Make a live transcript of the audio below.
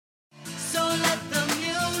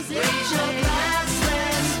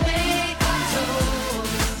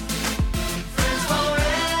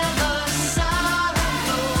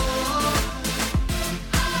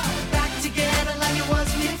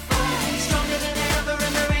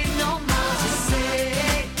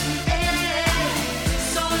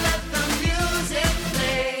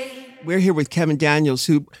we're here with Kevin Daniels,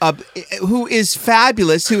 who is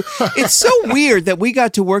fabulous. It's so weird that we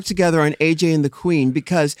got to work together on AJ and the Queen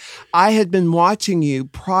because I had been watching you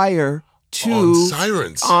prior to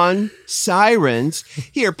on Sirens.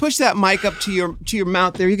 Here, push that mic up to your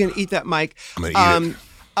mouth. There, you're gonna eat that mic. I'm gonna eat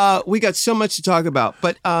it. We got so much to talk about,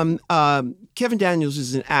 but Kevin Daniels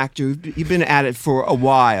is an actor. You've been at it for a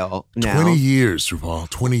while now. 20 years, RuPaul.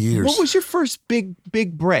 20 years. What was your first big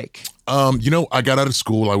break? I got out of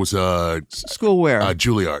school. I was school where?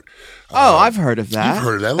 Juilliard. I've heard of that. You've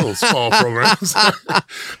heard of that little small program.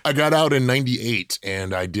 I got out in '98,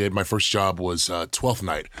 and my first job was Twelfth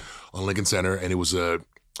Night on Lincoln Center, and it was a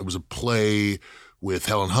play with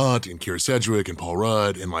Helen Hunt and Kira Sedgwick and Paul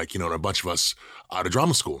Rudd and and a bunch of us out of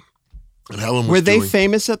drama school. And Helen was Were they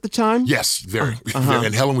famous at the time? Yes, very.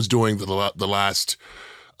 And Helen was doing the last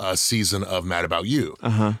season of Mad About You.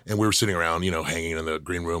 And we were sitting around, hanging in the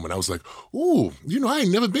green room. And I was like, ooh, I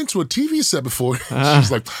ain't never been to a TV set before.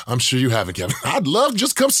 She's like, I'm sure you haven't, Kevin. I'd love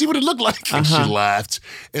just come see what it looked like. And she laughed.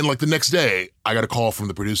 And the next day, I got a call from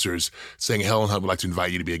the producers saying Helen Hunt would like to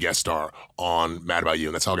invite you to be a guest star on Mad About You.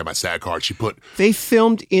 And that's how I got my SAG card. They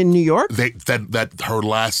filmed in New York? That her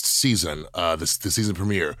last season, the season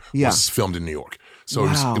premiere, was filmed in New York. So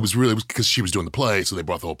it was because she was doing the play, so they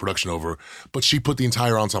brought the whole production over. But she put the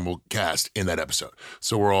entire ensemble cast in that episode.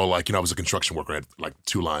 So we're all I was a construction worker. I had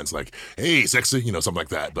 2 lines hey, sexy, something like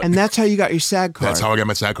that. But, and that's how you got your SAG card? That's how I got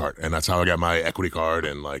my SAG card. And that's how I got my equity card.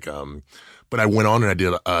 And but I went on and I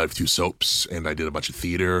did a few soaps and I did a bunch of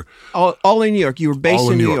theater. All in New York? You were based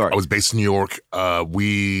in New York? I was based in New York. I'm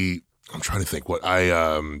trying to think what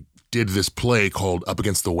I did this play called Up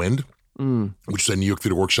Against the Wind. Which was at New York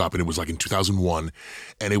Theater Workshop, and it was in 2001,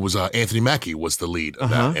 and it was Anthony Mackie was the lead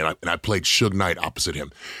of that, and I played Suge Knight opposite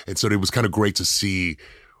him, and so it was kind of great to see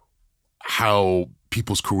how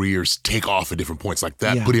people's careers take off at different points like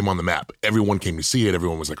that. Put him on the map. Everyone came to see it.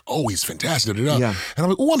 Everyone was like, "Oh, he's fantastic!" And I'm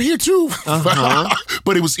like, "Oh, I'm here too."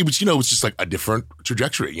 But it was just a different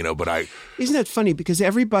trajectory, But isn't that funny? Because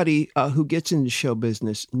everybody who gets into show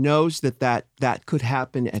business knows that could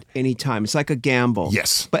happen at any time. It's like a gamble.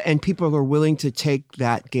 Yes. And people are willing to take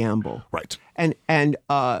that gamble. Right. And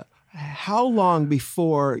how long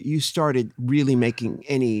before you started really making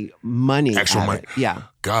any money? Actual money? It? Yeah.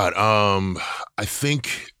 God, I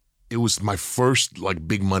think it was my first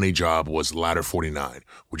big money job was Ladder 49,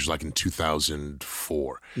 which was in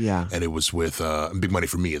 2004. Yeah. And it was with big money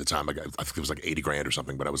for me at the time. I think it was $80,000 or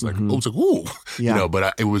something, but I was like, oh, it's ooh. Yeah.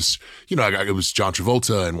 But it was, it was John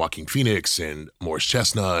Travolta and Joaquin Phoenix and Morris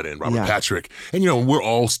Chestnut and Robert Patrick. And, we're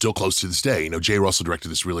all still close to this day. Jay Russell directed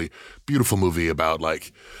this really beautiful movie about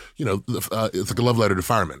it's a love letter to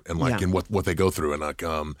firemen and and what they go through. And but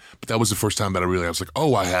that was the first time that I was like,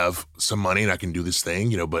 oh, I have some money and I can do this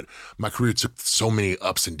thing, but my career took so many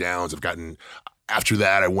ups and downs. After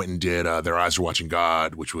that, I went and did Their Eyes Are Watching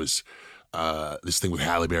God, which was this thing with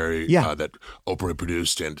Halle Berry that Oprah had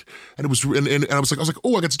produced, and it was and I was like,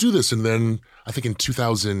 oh, I got to do this. And then I think in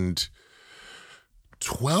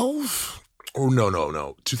 2012 or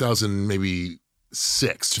no, 2000 maybe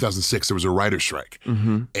 2006, there was a writer's strike,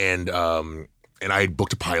 and I had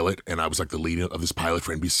booked a pilot, and I was the lead of this pilot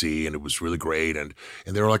for NBC, and it was really great. And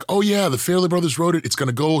they were like, oh yeah, the Farrelly brothers wrote it. It's going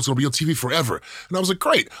to be on TV forever. And I was like,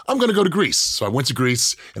 great, I'm going to go to Greece. So I went to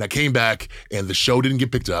Greece, and I came back, and the show didn't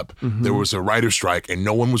get picked up. There was a writer's strike, and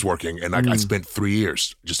no one was working. And I spent 3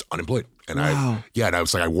 years just unemployed. And I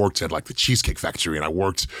was I worked at the Cheesecake Factory, and I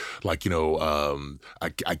worked I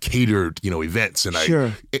catered, events, and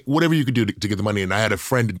whatever you could do to get the money. And I had a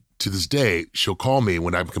friend to this day, she'll call me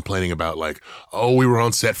when I'm complaining about oh, we were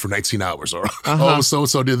on set for 19 hours or oh,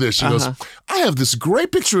 so-and-so did this. She goes, I have this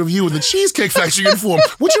great picture of you in the Cheesecake Factory uniform.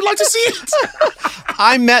 Would you like to see it?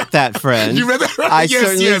 I met that friend. You met that friend? I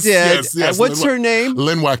certainly did. Yes. What's her name?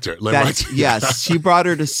 Lynn Wachter. Yes, she brought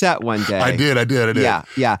her to set one day. I did.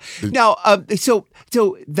 Yeah. Now, so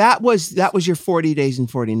that was your 40 days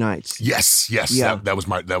and 40 nights. Yes. Yeah. That was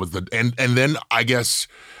and then I guess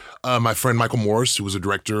my friend Michael Morris, who was a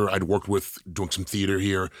director I'd worked with doing some theater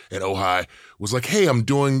here at Ojai, was like, hey, I'm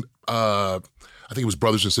doing I think it was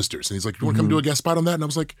Brothers and Sisters, and he's like, you want to come do a guest spot on that? And I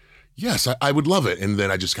was like, yes, I would love it. And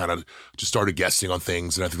then I just kind of started guesting on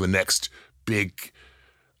things, and I think the next big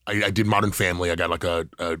I did Modern Family. I got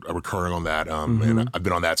a recurring on that, and I've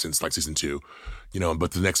been on that since season 2.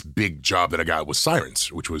 But the next big job that I got was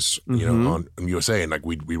Sirens, which was on USA, and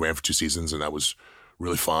we ran for 2 seasons, and that was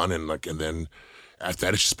really fun. And and then after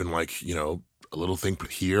that, it's just been a little thing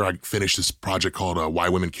here. I finished this project called Why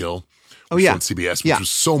Women Kill. On CBS, which was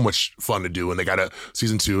so much fun to do, and they got a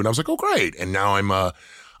season 2, and I was like, oh great. And now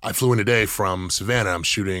I flew in today from Savannah. I'm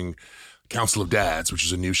shooting Council of Dads, which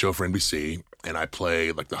is a new show for NBC, and I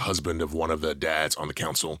play like the husband of one of the dads on the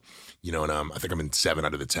council. You know, and I think I'm in 7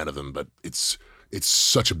 out of the 10 of them, but it's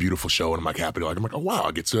such a beautiful show, and I'm like happy. I'm like, oh wow,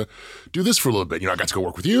 I get to do this for a little bit. You know, I got to go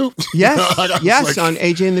work with you. Yes, yes, on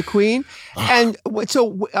AJ and the Queen. And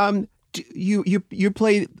so you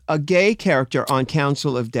played a gay character on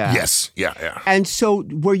Council of Dads. Yes, yeah. And so,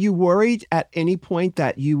 were you worried at any point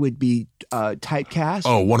that you would be typecast?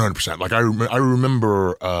 Oh, 100%. Like I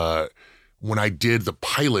remember when I did the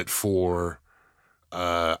pilot for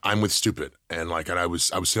I'm with Stupid, and I was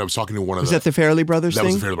talking to one of was that the Farrelly Brothers thing?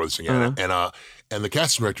 That was the Farrelly Brothers thing, yeah. Uh-huh. And the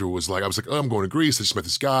casting director was like, I was like, oh, I'm going to Greece. I just met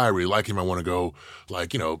this guy. I really like him. I want to go,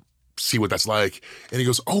 like, you know, see what that's like. And he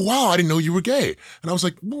goes, oh, wow, I didn't know you were gay. And I was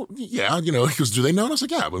like, well, yeah, you know. He goes, do they know? And I was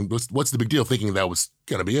like, yeah, what's the big deal? Thinking that was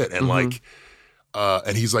going to be it. And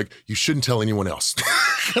and he's like, you shouldn't tell anyone else.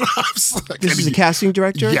 And I was like, this is the casting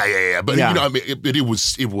director? Yeah. But, you know, I mean, it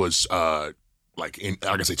was like I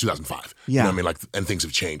say 2005. Yeah. You know what I mean? Like, and things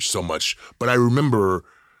have changed so much. But I remember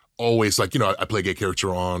always, like, you know, I play a gay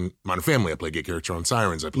character on Modern Family. I play a gay character on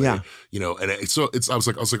Sirens. I play, you know, and I was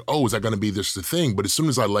like, oh, is that going to be this the thing? But as soon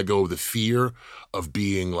as I let go of the fear of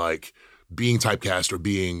being typecast or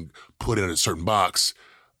being put in a certain box,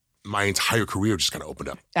 my entire career just kind of opened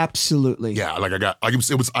up. Absolutely. Yeah. Like I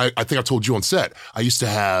think I told you on set, I used to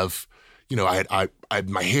have, you know, I had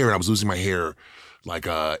my hair, and I was losing my hair like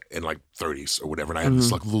in like 30s or whatever. And I had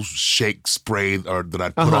this like little shake spray that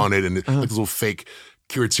I'd put on it, and like this little fake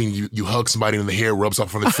keratin, you hug somebody in the hair, rubs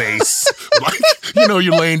off on the face. Like, you know,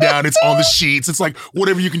 you're laying down, it's on the sheets. It's like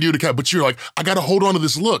whatever you can do to cut, but you're like, I got to hold on to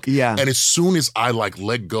this look. Yeah. And as soon as I like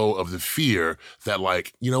let go of the fear that,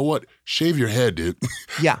 like, you know what, shave your head, dude.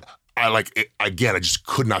 Yeah. I just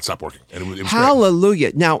could not stop working. And it was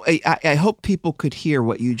Hallelujah. Great. Now, I hope people could hear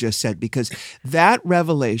what you just said, because that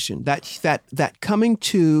revelation, that coming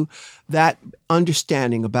to that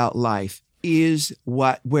understanding about life is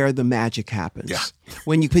where the magic happens. Yeah.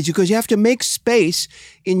 Because you have to make space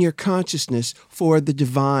in your consciousness for the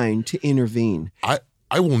divine to intervene. I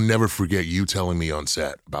will never forget you telling me on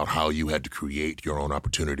set about how you had to create your own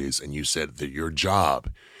opportunities, and you said that your job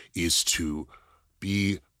is to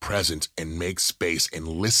be present and make space and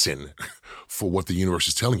listen for what the universe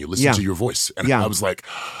is telling you. Listen to your voice. And I was like,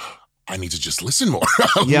 I need to just listen more.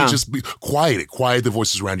 Just be quiet the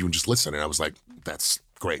voices around you and just listen. And I was like, that's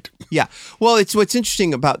great. Yeah. Well, it's what's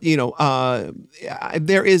interesting about, you know,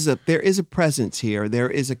 there is a presence here. There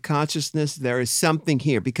is a consciousness. There is something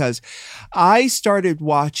here, because I started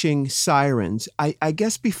watching Sirens, I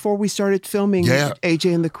guess before we started filming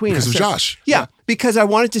AJ and the Queen. Because of Josh. Yeah. Because I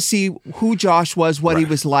wanted to see who Josh was, what he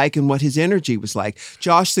was like, and what his energy was like.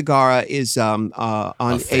 Josh Segarra is on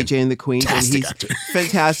AJ and the Queen, and he's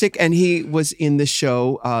fantastic. And he was in the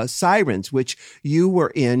show Sirens, which you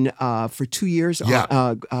were in for 2 years.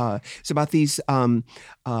 Yeah. It's about these ambulance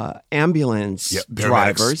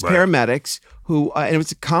drivers, paramedics, who, and it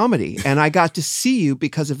was a comedy. And I got to see you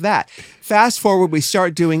because of that. Fast forward, we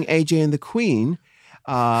start doing AJ and the Queen,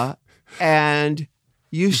 and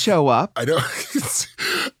you show up. I know.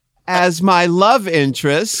 As my love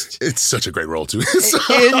interest. It's such a great role too. It's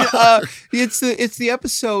the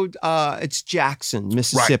episode. It's Jackson,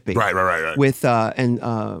 Mississippi. Right. With and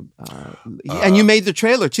you made the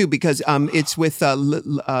trailer too, because it's with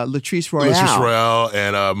Latrice Royale. Latrice Royale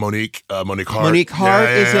and Monique Hart. Monique Hart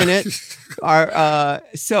is in it.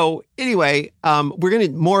 So anyway, we're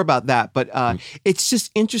going to more about that, but it's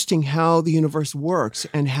just interesting how the universe works,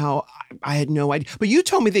 and how I had no idea. But you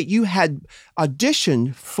told me that you had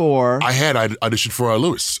auditioned for. I auditioned for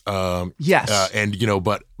Lewis. Yes. And you know,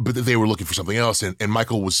 but they were looking for something else, and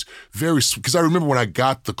Michael was very, because I remember when I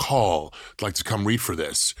got the call to come read for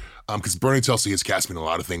this. Because Bernie Telsey has cast me in a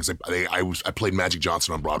lot of things. I played Magic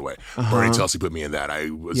Johnson on Broadway. Bernie Telsey put me in that. I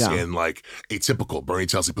was in like Atypical. Bernie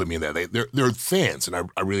Telsey put me in that. They're fans, and I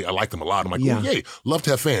like them a lot. I'm like, well, yay, love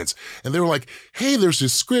to have fans. And they were like, hey, there's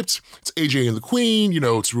this script. It's AJ and the Queen. You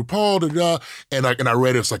know, it's RuPaul. And I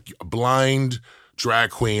read it. It's like a blind drag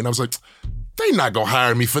queen. I was like, they not gonna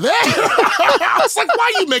hire me for that. I was like,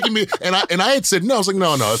 why are you making me? And I had said no. I was like,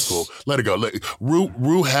 no, it's cool. Let it go.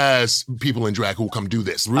 Ru has people in drag who will come do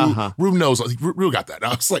this. Ru knows. Ru got that. I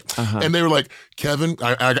was like, and they were like, Kevin,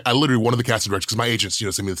 I literally, one of the casting directors, because my agents, you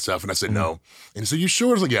know, sent me the stuff, and I said no. And he said, you sure?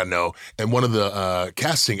 I was like, yeah, no. And one of the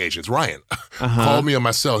casting agents, Ryan, called me on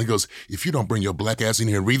my cell. He goes, if you don't bring your black ass in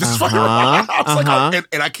here and read this fucking I was like,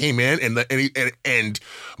 and I came in, and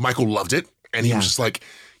Michael loved it, and he was just like,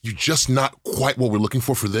 you're just not quite what we're looking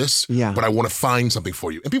for this. Yeah. But I want to find something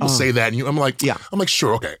for you. And people say that, and I'm like,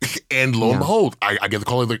 sure, okay. And lo and behold, I get the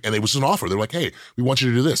call, and it was an offer. They're like, hey, we want you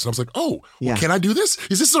to do this. And I was like, oh, well, can I do this?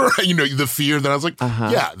 Is this all right? The fear that I was like,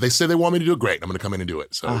 yeah, they say they want me to do it. Great. I'm going to come in and do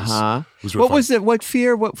it. So it was real What fun. was it? What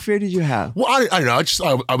fear did you have? Well, I don't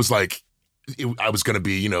know. I was like, I was going to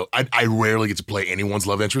be, I rarely get to play anyone's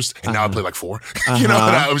love interest, and now I play like 4, and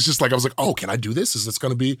I was like, oh, can I do this? Is this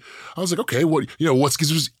going to be, I was like, okay,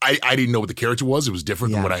 because I didn't know what the character was. It was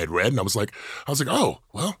different than what I had read. And I was like, oh,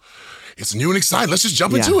 well, it's new and exciting. Let's just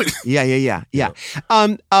jump into it. Yeah.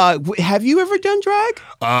 Have you ever done drag?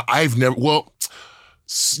 I've never,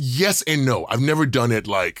 yes and no. I've never done it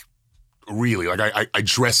like, really. Like I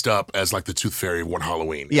dressed up as like the Tooth Fairy one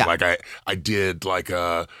Halloween. Yeah. Like I did like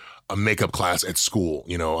a makeup class at school,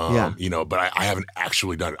 but I haven't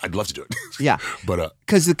actually done it. I'd love to do it. Yeah. But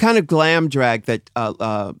because the kind of glam drag that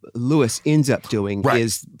Lewis ends up doing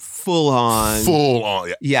is full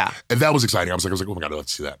on. Yeah. And that was exciting. I was like, oh my God, I'd love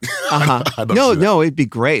to see that. No, it'd be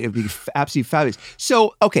great. It'd be absolutely fabulous.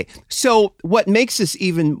 So, okay. So what makes this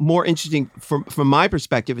even more interesting from my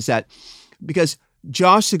perspective is that because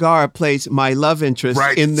Josh Segarra plays my love interest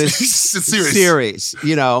in this series,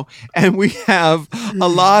 and we have a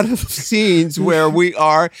lot of scenes where we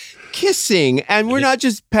are kissing, and we're not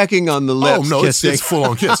just pecking on the lips. Oh no, it's full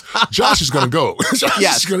on kiss. Josh is going to go.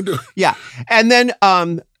 Josh is going to do it. Yeah, and then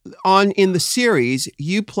in the series,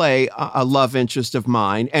 you play a love interest of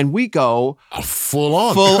mine, and we go full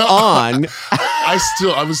on. I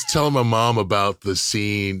was telling my mom about the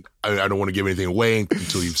scene. I don't want to give anything away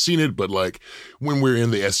until you've seen it, but like when we're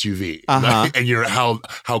in the SUV, and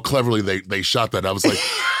how cleverly they shot that. I was like,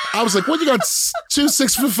 well, you got 2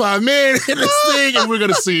 6'5" men in this thing, and we're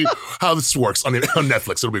gonna see how this works on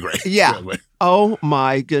Netflix. It'll be great. Yeah. Anyway. Oh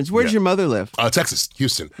my goodness, where does your mother live? Texas,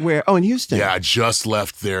 Houston. Where? Oh, in Houston. Yeah, I just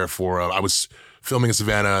left there for. I was filming in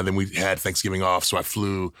Savannah, and then we had Thanksgiving off, so I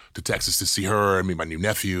flew to Texas to see her and meet my new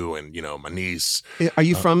nephew and my niece. Are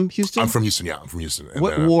you from Houston? I'm from Houston. Yeah, I'm from Houston. And,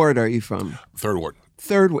 what ward are you from? Third ward.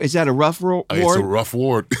 Is that a rough ward? It's a rough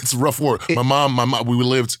ward. It's a rough ward. My mom, we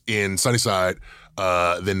lived in Sunnyside,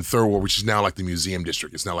 then Third Ward, which is now like the museum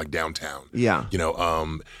district. It's now like downtown. Yeah.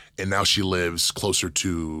 And now she lives closer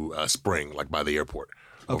to Spring, like by the airport.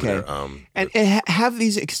 Okay. And have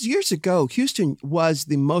these, because years ago, Houston was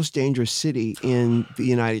the most dangerous city in the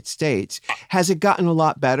United States. Has it gotten a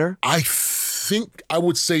lot better? I think I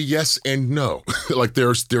would say yes and no. Like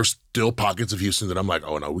there's still pockets of Houston that I'm like,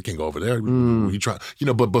 oh no, we can't go over there. We try,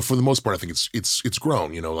 but for the most part, I think it's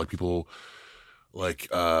grown. Like people like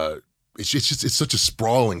it's such a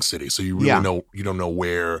sprawling city. So you really you don't know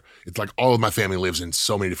where. It's like all of my family lives in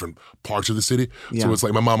so many different parts of the city. Yeah. So it's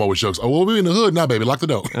like my mom always jokes, oh, well, we're in the hood now, baby. Lock the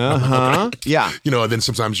door. Yeah. And then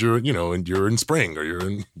sometimes you're in Spring or you're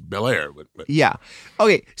in Bel Air. But. Yeah.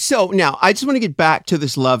 Okay. So now I just want to get back to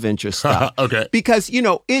this love interest stuff. Okay. Because,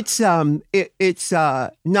 it's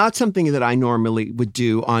not something that I normally would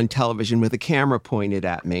do on television with a camera pointed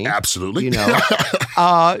at me. Absolutely.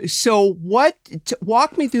 So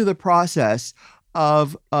walk me through the process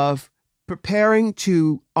of preparing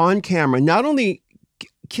to on camera not only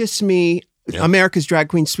kiss me, America's Drag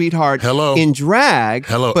Queen Sweetheart, in drag,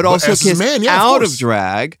 but also kiss out of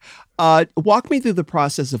drag. Walk me through the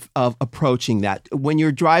process of approaching that. When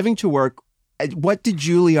you're driving to work, what did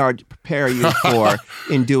Juilliard prepare you for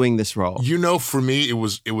in doing this role? For me, it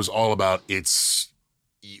was all about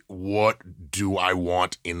what do I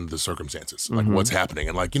want in the circumstances? Like what's happening?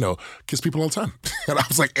 And kiss people all the time. And I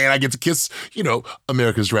was like, and I get to kiss,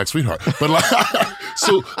 America's Drag Sweetheart. But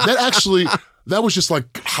so that was just like,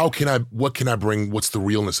 what can I bring? What's the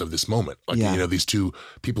realness of this moment? Like, these two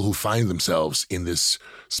people who find themselves in this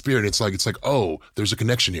spirit. It's like, oh, there's a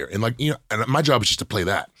connection here. And and my job is just to play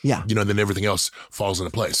that. Yeah. Then everything else falls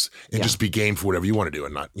into place and just be game for whatever you want to do.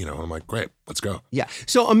 And not, I'm like, great, let's go. Yeah.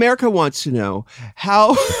 So America wants to know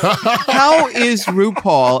how is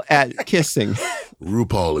RuPaul at kissing?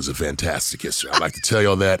 RuPaul is a fantastic kisser. I like to tell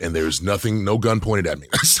y'all that. And there's no gun pointed at me.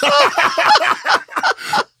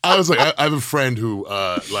 I was like, I have a friend who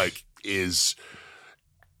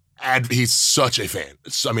he's such a fan.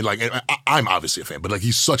 I mean, I'm obviously a fan, but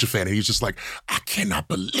he's such a fan. And he's just like, I cannot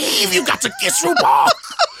believe you got to kiss RuPaul.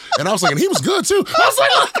 And I was like, and he was good too. I was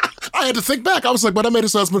like, I had to think back. I was like, but I made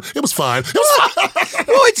his husband. It was fine.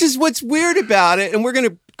 Well, it's just what's weird about it, and we're going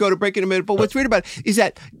to go to break in a minute, but what's weird about it is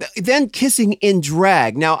that then kissing in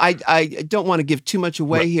drag. Now, I don't want to give too much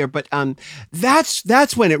away here, but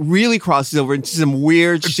that's when it really crosses over into some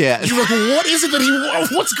weird shit. You're like, what is it that he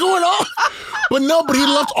wants? What's going on? But he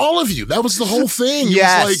loved all of you. That was the whole thing.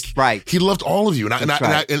 Yes, was like, right. He loved all of you, and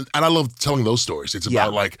Right. I love telling those stories. It's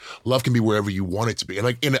about like love can be wherever you want it to be, and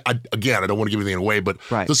like I don't want to give anything away, but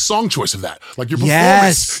the song choice of that, like your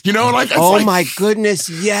performance, you know, like my goodness,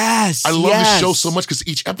 yes. I love the show so much because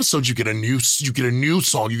each episode you get a new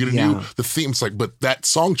song, you get a new the theme. It's like, but that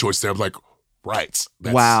song choice there, I'm like. Right.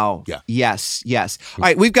 Wow. Yeah. Yes. All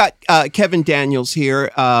right. We've got Kevin Daniels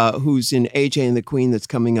here, who's in AJ and the Queen that's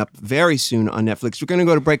coming up very soon on Netflix. We're going to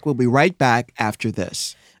go to break. We'll be right back after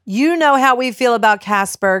this. You know how we feel about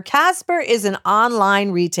Casper. Casper is an online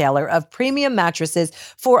retailer of premium mattresses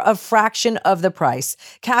for a fraction of the price.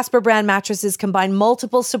 Casper brand mattresses combine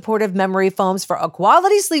multiple supportive memory foams for a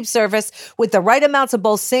quality sleep surface with the right amounts of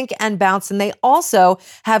both sink and bounce. And they also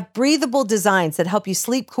have breathable designs that help you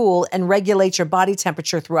sleep cool and regulate your body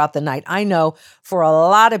temperature throughout the night. I know for a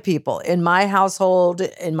lot of people in my household,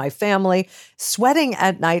 in my family, sweating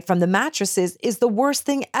at night from the mattresses is the worst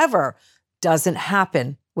thing ever. Doesn't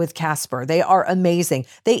happen with Casper. They are amazing.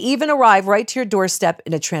 They even arrive right to your doorstep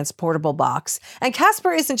in a transportable box. And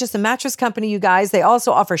Casper isn't just a mattress company, you guys. They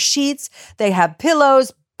also offer sheets. They have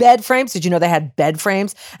pillows, bed frames. Did you know they had bed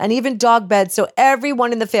frames? And even dog beds, so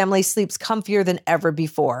everyone in the family sleeps comfier than ever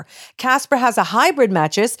before. Casper has a hybrid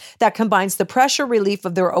mattress that combines the pressure relief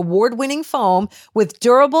of their award-winning foam with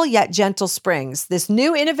durable yet gentle springs. This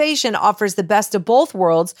new innovation offers the best of both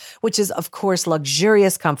worlds, which is, of course,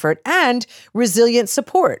 luxurious comfort and resilient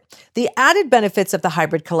support. The added benefits of the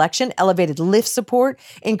hybrid collection: elevated lift support,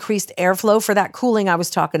 increased airflow for that cooling I was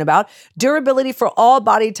talking about, durability for all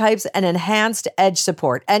body types, and enhanced edge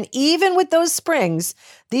support. And even with those springs,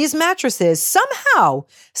 these mattresses somehow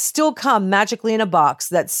still come magically in a box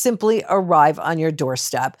that simply arrive on your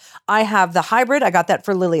doorstep. I have the hybrid. I got that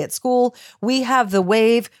for Lily at school. We have the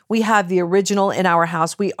Wave. We have the original in our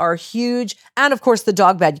house. We are huge. And of course, the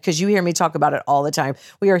dog bed, because you hear me talk about it all the time.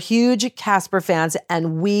 We are huge Casper fans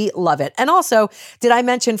and we love it. And also, did I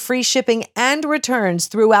mention free shipping and returns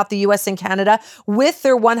throughout the US and Canada with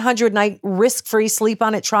their 100-night risk-free sleep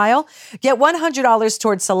on it trial? Get $100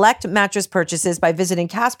 towards select mattress purchases by visiting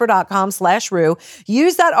Casper.com/Rue.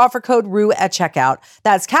 Use that offer code Rue at checkout.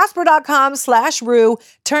 That's Casper.com/Rue.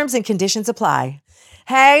 Terms and conditions apply.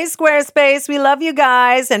 Hey, Squarespace, we love you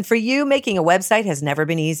guys. And for you, making a website has never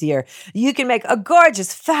been easier. You can make a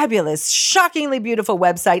gorgeous, fabulous, shockingly beautiful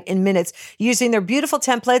website in minutes using their beautiful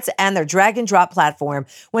templates and their drag and drop platform.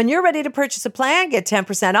 When you're ready to purchase a plan, get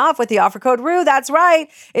 10% off with the offer code Rue. That's right.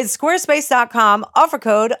 It's squarespace.com, offer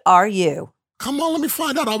code RU. Come on, let me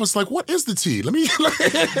find out. I was like, what is the tea? Let me.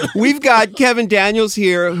 We've got Kevin Daniels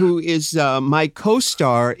here, who is my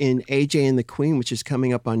co-star in AJ and the Queen, which is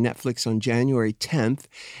coming up on Netflix on January 10th.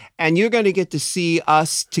 And you're going to get to see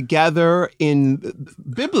us together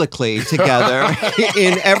biblically together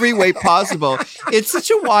in every way possible. It's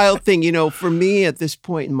such a wild thing, you know, for me at this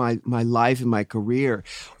point in my life and my career,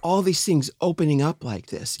 all these things opening up like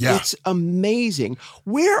this. Yeah. It's amazing.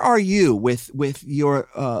 Where are you with your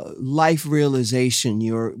life realization,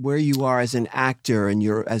 where you are as an actor and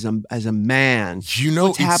as a man? You know,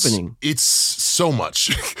 what's happening? It's so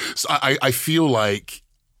much. So I feel like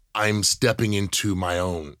I'm stepping into my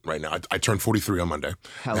own right now. I turned 43 on Monday.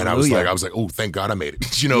 Hallelujah. And I was like, oh, thank God I made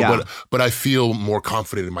it. You know, Yeah. but I feel more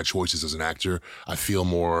confident in my choices as an actor. I feel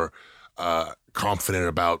more confident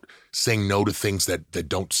about saying no to things that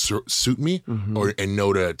don't suit me, and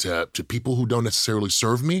no to people who don't necessarily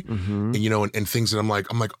serve me. And you know, and things that I'm like,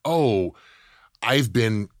 oh, I'll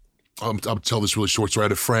tell this really short story. I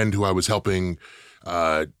had a friend who I was helping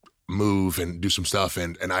move and do some stuff,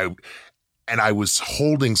 and I was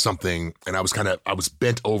holding something, and I was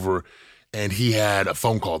bent over, and he had a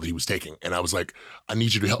phone call that he was taking, and I was like, I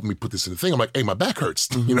need you to help me put this in the thing. I'm like, hey, my back hurts,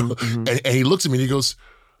 you know, and he looks at me and he goes,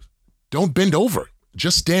 don't bend over,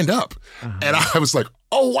 just stand up. And I was like,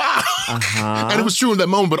 oh, wow. And it was true in that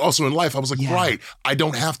moment, but also in life. I was like, right, I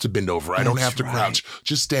don't have to bend over. I don't have to crouch.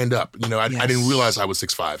 Just stand up. You know, I didn't realize I was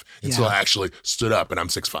 6'5" until I actually stood up, and I'm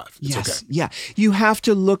 6'5". It's okay. Yeah. You have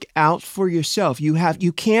to look out for yourself.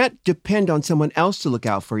 You can't depend on someone else to look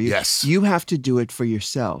out for you. Yes. You have to do it for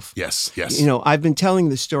yourself. Yes. You know, I've been telling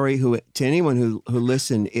the story to anyone who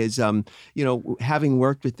listen is, you know, having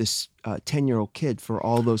worked with this 10-year-old kid for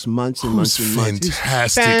all those months and months and months.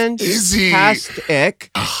 Fantastic.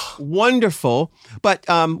 Wonderful. But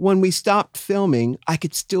when we stopped filming, I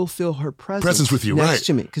could still feel her presence with you, next right?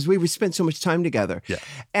 to me, because we spent so much time together. Yeah.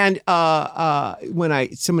 And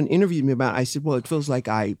when someone interviewed me about it, I said, well, it feels like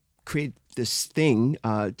I created this thing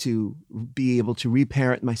to be able to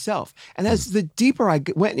reparent myself. And as the deeper I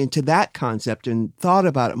went into that concept and thought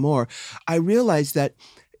about it more, I realized that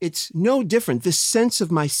it's no different. This sense of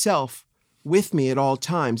myself with me at all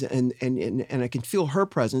times, and I can feel her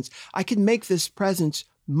presence, I can make this presence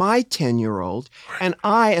my 10-year-old, and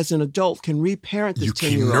I, as an adult, can reparent this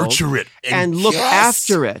 10-year-old. You can nurture it and look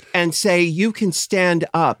after it and say, you can stand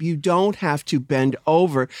up. You don't have to bend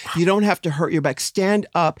over. You don't have to hurt your back. Stand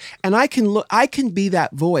up. And I can be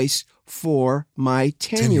that voice for my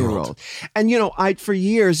 10-year-old. And, you know, for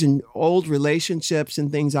years in old relationships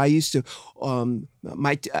and things, I used to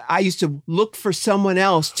look for someone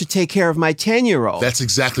else to take care of my 10-year-old. That's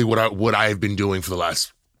exactly what I have been doing for the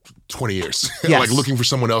last 20 years. Yes. Like looking for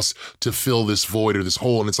someone else to fill this void or this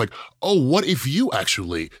hole. And it's like, oh, what if you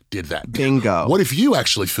actually did that? Bingo. What if you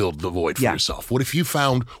actually filled the void for yourself? What if you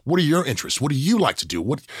found, what are your interests? What do you like to do?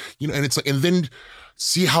 What, you know, and it's like, and then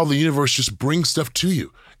see how the universe just brings stuff to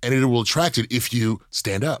you, and it will attract it if you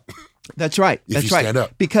stand up. That's right. If you stand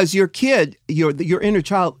up. Because your kid, your inner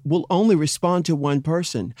child will only respond to one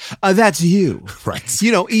person. That's you. Right.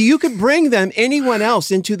 You know, you could bring anyone else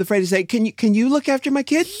into the fray to say, can you look after my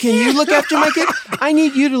kid? Can you look after my kid? I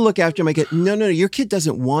need you to look after my kid. No. Your kid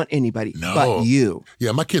doesn't want anybody but you.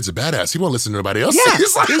 Yeah, my kid's a badass. He won't listen to nobody else. Yeah,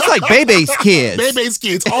 he's like Bebe's kids. Bebe's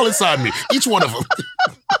kids, all inside me. Each one of them.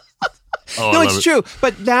 Oh, no, it's true.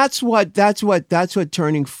 But that's what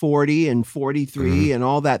turning 40 and 43 and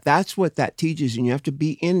all that's what that teaches. And you have to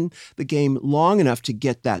be in the game long enough to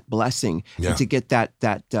get that blessing and to get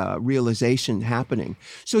that realization happening.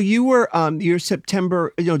 So you were you're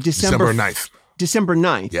December 9th. December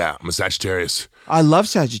 9th. Yeah, I'm a Sagittarius. I love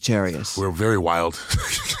Sagittarius. We're very wild.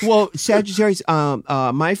 Well, Sagittarius,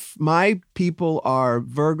 my people are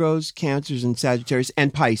Virgos, Cancers, and Sagittarius,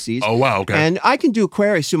 and Pisces. Oh, wow, okay. And I can do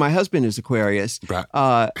Aquarius, too. My husband is Aquarius. Right.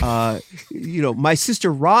 You know, my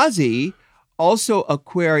sister Rosie, also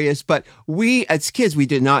Aquarius, but we, as kids, we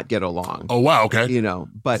did not get along. Oh, wow, okay. You know,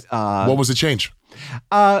 but... what was the change?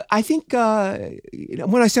 I think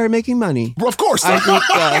when I started making money. Well, of course. I think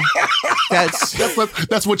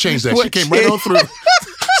that's what changed that. She came right on through.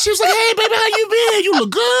 She was like, hey, baby, how you been? You look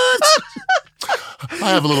good. I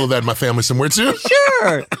have a little of that in my family somewhere, too.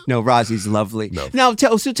 Sure. No, Rosie's lovely. No. Now,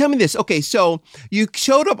 tell me this. Okay, so you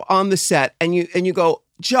showed up on the set and you go,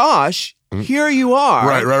 Josh, here you are.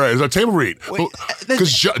 Right. It was a table read.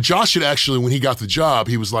 Because Josh had actually, when he got the job,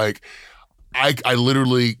 he was like, I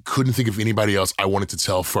literally couldn't think of anybody else I wanted to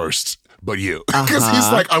tell first but you. Because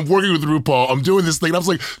he's like, I'm working with RuPaul, I'm doing this thing. And I was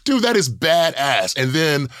like, dude, that is badass. And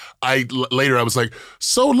then later I was like,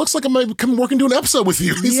 so it looks like I might come work and do an episode with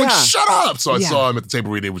you. He's like, shut up. So I saw him at the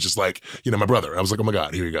table reading. It was just like, you know, my brother. I was like, oh my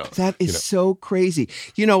God, here you go. That is so crazy.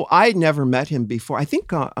 You know, I'd never met him before. I think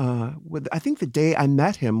the day I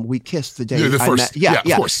met him, we kissed the day I met. Yeah,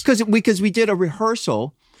 of course. Because we did a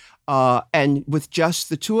rehearsal. And with just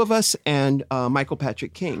the two of us and Michael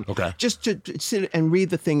Patrick King. Okay. Just to sit and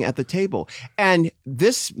read the thing at the table. And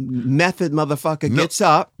this method motherfucker gets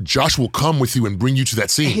up. Josh will come with you and bring you to that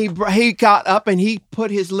scene. He got up and he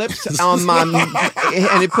put his lips on my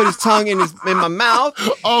and he put his tongue in my mouth.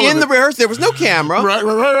 In the rehearsal, there was no camera.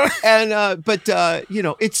 Right. And but you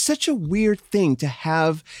know, it's such a weird thing to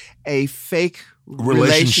have a fake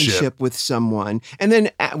relationship with someone, and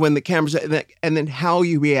then when the camera's, and then how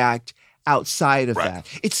you react outside of that.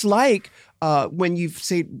 It's like when you've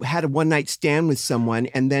had a one night stand with someone,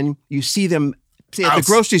 and then you see them at the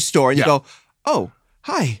grocery store, and you go, "Oh,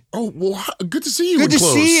 hi. Oh, well, good to see you. Good to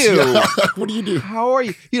see you. Yeah. What do you do? How are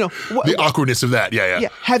you? You know the awkwardness of that. Yeah.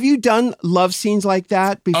 Have you done love scenes like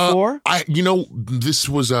that before? This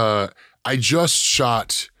was I just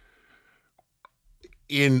shot.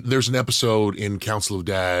 There's an episode in Council of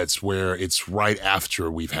Dads where it's right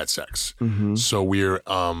after we've had sex. Mm-hmm. So we're,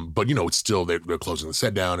 but you know, it's still, they're closing the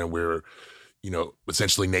set down and we're, you know,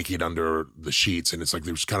 essentially naked under the sheets. And it's like,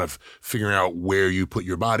 there's kind of figuring out where you put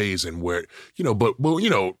your bodies and where, you know, but, well, you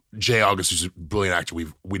know, Jay August is a brilliant actor.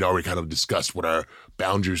 We'd already kind of discussed what our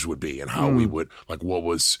boundaries would be and how we would, like, it's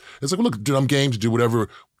like, well, look, dude, I'm game to do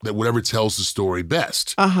whatever tells the story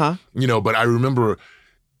best. You know, but I remember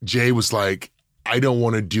Jay was like, I don't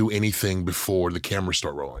want to do anything before the cameras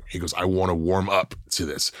start rolling. He goes, I want to warm up to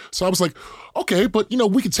this. So I was like, okay, but you know,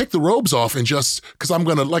 we can take the robes off and just, because I'm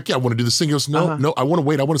going to I want to do this thing. He goes, no, I want to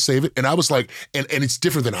wait. I want to save it. And I was like, and it's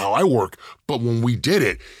different than how I work. But when we did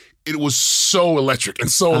it, it was so electric and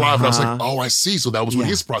so alive. And I was like, oh, I see. So that was what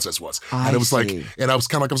his process was. And it was like, and I was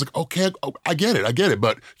kind of like, I was like, okay, I get it.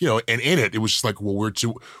 But, you know, and in it was just like, well, we're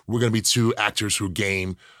going to be two actors who are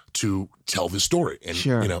game to tell this story. And,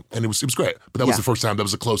 you know, and it was great. But that was the first time, that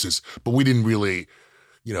was the closest. But we didn't really,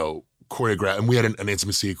 you know, choreograph. And we had an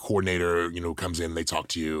intimacy coordinator, you know, who comes in, they talk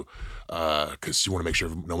to you. because you want to make sure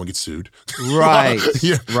no one gets sued. Right.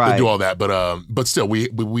 Yeah, right. They do all that, but still,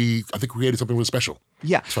 we I think created something really special.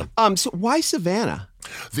 Yeah. It's fun. So why Savannah?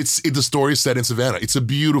 The story is set in Savannah. It's a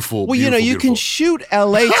beautiful. Well, beautiful, you beautiful. can shoot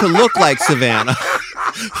L.A. to look like Savannah.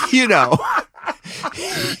 You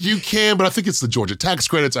can, but I think it's the Georgia tax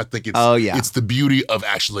credits. I think it's it's the beauty of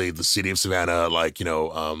actually the city of Savannah. I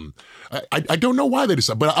don't know why they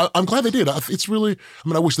decided, but I'm glad they did. It's really,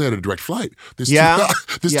 I wish they had a direct flight. There's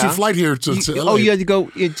two flight here to LA. Oh, you had to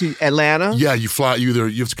go into Atlanta? Yeah, you fly. You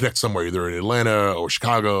have to connect somewhere, either in Atlanta or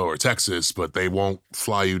Chicago or Texas, but they won't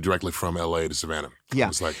fly you directly from LA to Savannah. Yeah.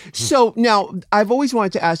 Like, So now I've always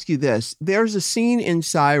wanted to ask you this. There's a scene in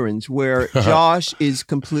Sirens where Josh is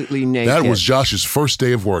completely naked. That was Josh's first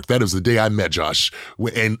day of work. That is the day I met Josh.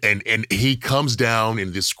 And he comes down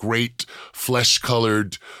in this great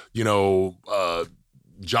flesh-colored,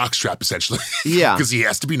 jockstrap essentially. Yeah. Because he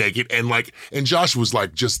has to be naked. And Josh was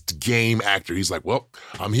like just game actor. He's like, well,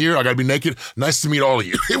 I'm here. I got to be naked. Nice to meet all of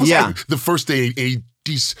you. It was like the first day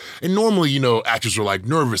and normally, actors are like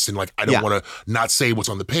nervous and like, I don't want to not say what's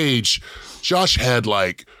on the page. Josh had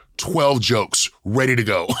like 12 jokes ready to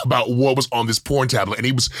go about what was on this porn tablet. And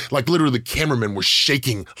he was like, literally the cameramen were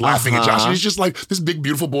shaking, laughing at Josh. And he's just like this big,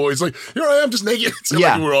 beautiful boy. He's like, here I am, just naked. So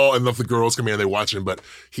like we're all, and the girls come in and they watch him, but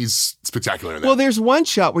he's spectacular in that. Well, there's one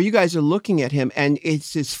shot where you guys are looking at him and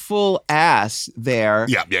it's his full ass there.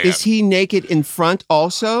 Yeah. Is he naked in front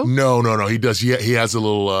also? No. He does. He has a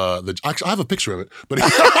little, actually, I have a picture of it, but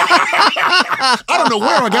I don't know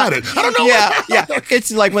where I got it. I don't know. Yeah.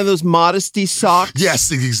 It's like one of those modesty socks.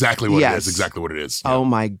 Yes, exactly what it is. Exactly what it is. Yeah. Oh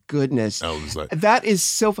my goodness. I was like, that is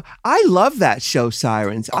so I love that show,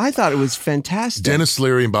 Sirens. I thought it was fantastic. Dennis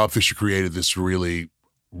Leary and Bob Fisher created this really,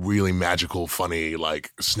 really magical, funny,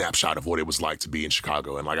 like snapshot of what it was like to be in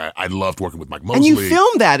Chicago. And like I loved working with Mike Mosley. And you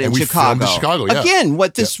filmed that in Chicago. Filmed in Chicago, yeah. Again,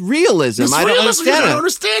 this realism. I don't understand it. I don't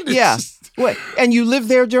understand it. Yeah. Wait, and you lived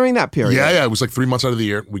there during that period? Yeah. It was like 3 months out of the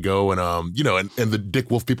year. We go and and the Dick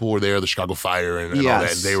Wolf people were there, the Chicago Fire and all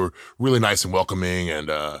that. And they were really nice and welcoming and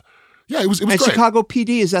it was great. Chicago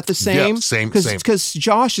PD, is that the same? Yeah, same. Because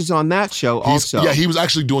Josh is on that show also. Yeah, he was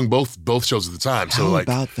actually doing both shows at the time. How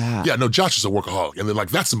about that? Yeah, no, Josh is a workaholic. And then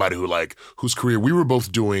that's somebody whose career we were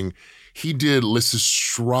both doing. He did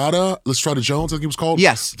Lystrada Jones, I think it was called.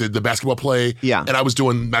 Yes. The basketball play. Yeah. And I was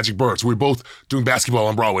doing Magic Bird. So we were both doing basketball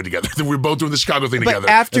on Broadway together. Then we were both doing the Chicago thing together. But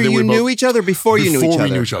after you knew each other, before you knew each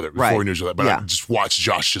other? Before we knew each other. Right. But I just watched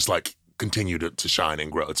Josh just continue to shine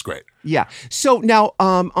and grow. It's great. Yeah. So now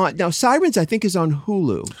Sirens, I think, is on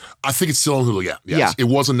Hulu. I think it's still on Hulu. Yeah. It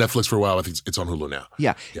was on Netflix for a while. I think it's on Hulu now.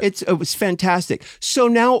 Yeah. It was fantastic. So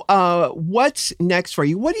now, what's next for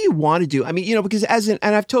you? What do you want to do? I mean, because and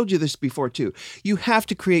I've told you this before too, you have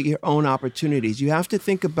to create your own opportunities. You have to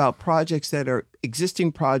think about projects that are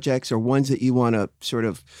existing projects or ones that you want to sort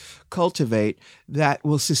of cultivate that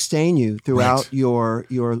will sustain you throughout your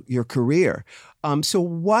career. So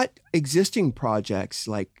what existing projects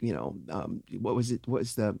what was it? What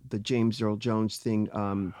was the James Earl Jones thing?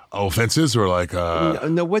 Fences or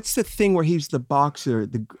No, what's the thing where he's the boxer,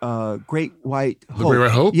 the Great White Hope? The Great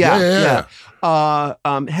White Hope? Yeah.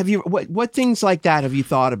 Have you, what things like that have you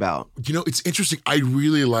thought about? It's interesting. I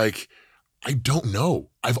really I don't know.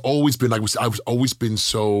 I've always been, I've always been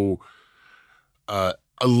so, a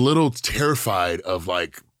little terrified of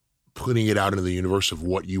putting it out into the universe of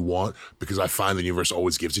what you want, because I find the universe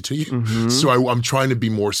always gives it to you. Mm-hmm. So I'm trying to be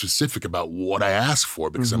more specific about what I ask for,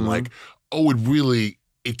 because I'm like,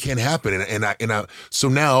 it can happen. And so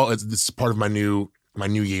now this is part of my new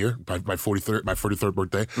year, my 43rd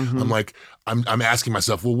birthday. Mm-hmm. I'm asking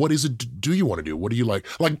myself, well, what is it do you want to do? What do you like?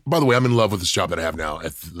 By the way, I'm in love with this job that I have now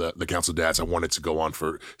at the Council of Dads. I want it to go on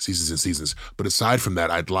for seasons and seasons. But aside from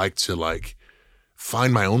that, I'd like to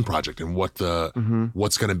find my own project and what's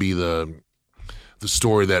going to be the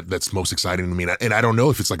story that's most exciting to me. And I don't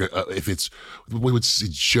know if it's it's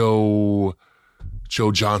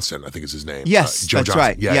Joe Johnson, I think is his name. Yes, Joe that's Johnson.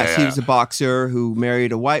 right. Yeah, yes, he was a boxer who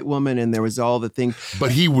married a white woman, and there was all the things.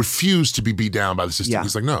 But he refused to be beat down by the system. Yeah.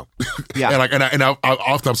 He's like, no. Yeah. and I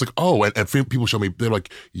often I was like, oh, and people show me, they're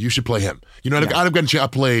like, you should play him. I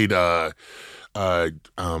played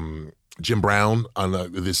Jim Brown on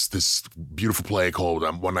this beautiful play called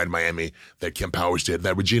One Night in Miami that Kim Powers did,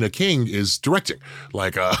 that Regina King is directing.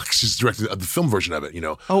 She's directing the film version of it,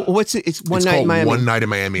 Oh, what's it? It's One Night in Miami. One Night in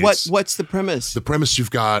Miami. What's the premise? The premise,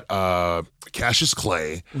 you've got Cassius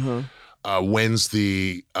Clay wins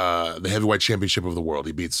the heavyweight championship of the world.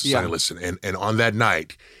 He beats Sonny Liston. And on that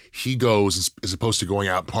night, he goes, as opposed to going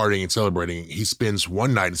out partying and celebrating, he spends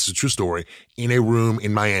one night, this is a true story, in a room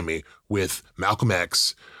in Miami with Malcolm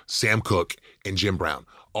X, Sam Cooke, and Jim Brown.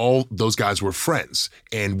 all those guys were friends.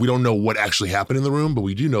 And we don't know what actually happened in the room, but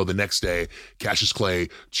we do know the next day, Cassius Clay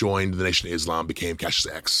joined the Nation of Islam, became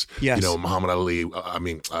Cassius X. Yes. You know,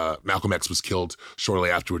 Malcolm X was killed shortly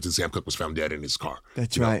afterwards, and Sam Cooke was found dead in his car.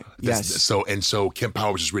 That's right. Yes. So Kemp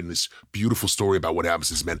Powers has written this beautiful story about what happens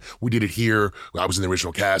to these men. We did it here. I was in the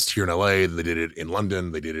original cast here in LA. They did it in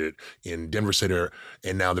London. They did it in Denver Center,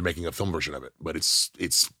 and now they're making a film version of it. But it's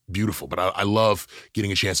beautiful. But I love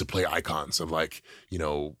getting a chance to play icons of, like, you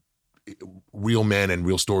know, real men and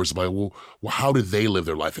real stories about, well, how did they live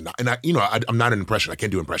their life? And I you know, I'm not an impression. I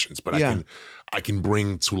can't do impressions, but I can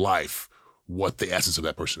bring to life what the essence of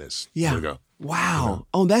that person is. Yeah. There we go. Wow. You know?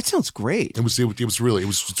 Oh, that sounds great. It's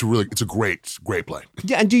a great play.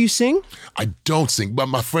 Yeah. And do you sing? I don't sing, but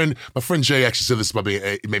my friend Jay actually said this about me.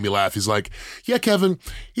 It made me laugh. He's like, yeah, Kevin,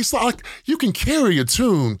 he's like, you can carry a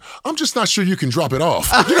tune. I'm just not sure you can drop it off.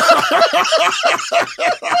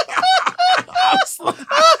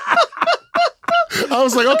 I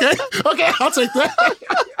was like, okay, I'll take that.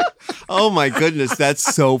 Oh my goodness, that's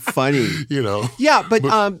so funny. You know. Yeah, but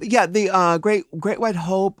the Great White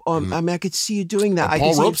Hope. I mean, I could see you doing that.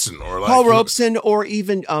 Paul Robeson, or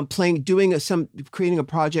even creating a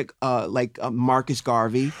project like Marcus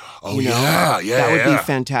Garvey. Oh, you know? That would be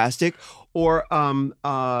fantastic. Or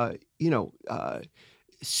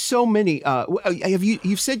so many.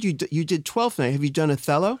 You've said you did 12th Night. Have you done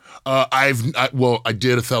Othello? I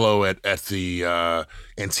did Othello at the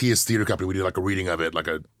Antaeus Theater Company. We did like a reading of it, like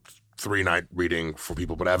a 3-night reading for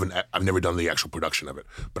people, but I've never done the actual production of it.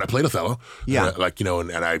 But I played Othello. Yeah.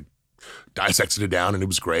 And I dissected it down, and it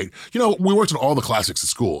was great. You know, we worked on all the classics at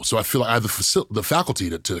school, so I feel like I have the faculty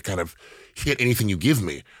to kind of hit anything you give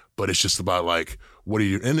me. But it's just about, like, what do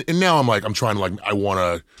you? And now I'm trying to, like, I want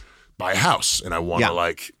to buy a house, and I want to,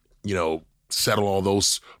 like, you know, settle all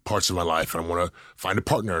those parts of my life, and I want to find a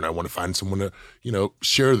partner, and I want to find someone to, you know,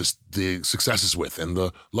 share the successes with and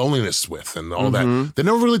the loneliness with and all that. They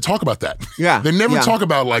never really talk about that. Yeah. They never talk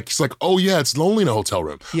about, like, it's like, oh yeah, it's lonely in a hotel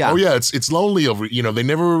room. Yeah. Oh yeah, it's lonely over, you know,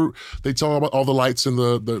 they talk about all the lights and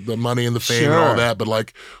the money and the fame and all that, but,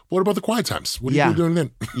 like, what about the quiet times? What are you doing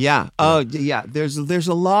then? Yeah. Oh yeah. There's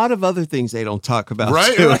a lot of other things they don't talk about.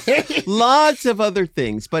 Right. Too. Right. Lots of other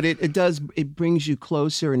things, but it brings you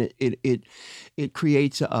closer, and it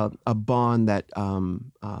creates a bond that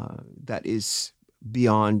is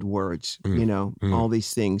beyond words, you know, all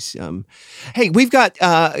these things. Hey, we've got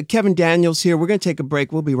Kevin Daniels here. We're going to take a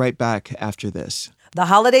break. We'll be right back after this. The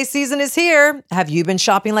holiday season is here. Have you been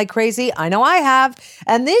shopping like crazy? I know I have.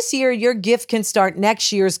 And this year, your gift can start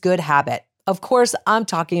next year's good habit. Of course, I'm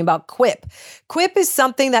talking about Quip. Quip is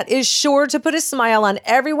something that is sure to put a smile on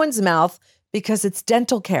everyone's mouth, because it's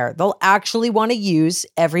dental care they'll actually want to use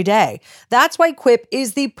every day. That's why Quip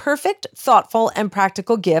is the perfect, thoughtful, and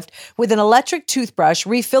practical gift, with an electric toothbrush,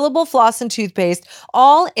 refillable floss, and toothpaste,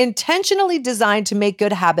 all intentionally designed to make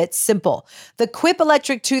good habits simple. The Quip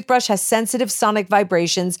electric toothbrush has sensitive sonic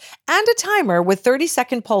vibrations and a timer with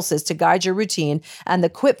 30-second pulses to guide your routine, and the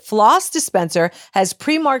Quip floss dispenser has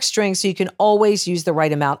pre-marked strings so you can always use the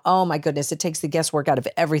right amount. Oh my goodness, it takes the guesswork out of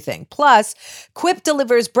everything. Plus, Quip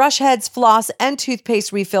delivers brush heads, floss, and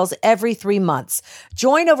toothpaste refills every 3 months.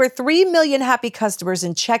 Join over 3 million happy customers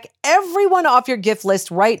and check everyone off your gift list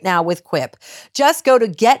right now with Quip. Just go to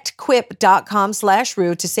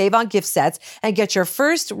getquip.com/Rue to save on gift sets and get your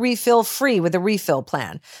first refill free with a refill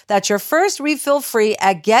plan. That's your first refill free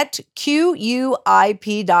at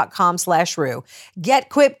getquip.com/Rue.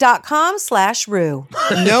 Getquip.com/Rue.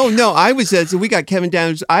 No, I was so we got Kevin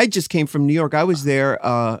Daniels. I just came from New York. I was there.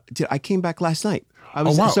 I came back last night.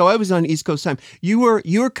 So I was on East Coast time. You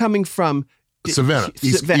were coming from Savannah.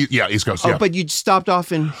 East Coast. Yeah. But you stopped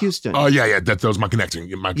off in Houston. Oh yeah. That was my connecting.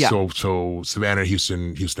 So Savannah,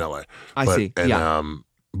 Houston, LA. I see.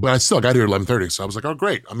 But I still got here at 11:30, so I was like, oh,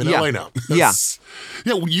 great. I'm in LA now. Yeah,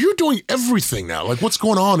 you're doing everything now. Like, what's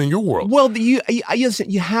going on in your world? Well, you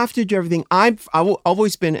have to do everything. I've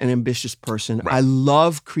always been an ambitious person. Right. I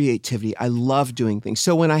love creativity. I love doing things.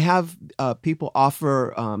 So when I have people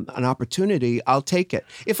offer an opportunity, I'll take it.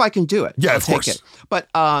 If I can do it, I'll take it. But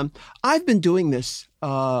I've been doing this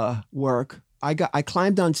work. I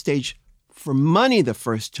climbed on stage for money the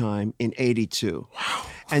first time in '82. Wow.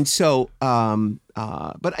 And so,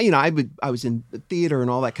 but you know, I was in the theater and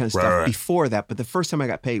all that kind of stuff before that. But the first time I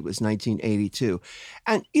got paid was 1982,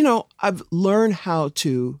 and you know, I've learned how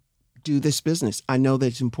to do this business. I know that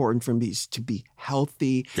it's important for me to be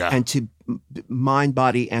healthy and to mind,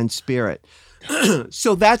 body, and spirit.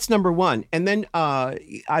 So that's number one. And then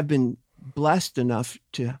I've been blessed enough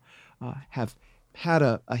to have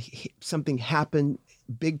had something happen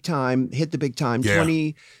hit the big time Yeah.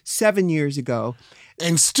 27 years ago.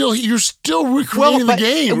 And you're still recreating the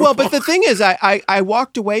game. Well, but the thing is, I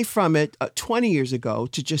walked away from it 20 years ago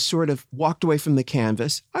to just sort of walked away from the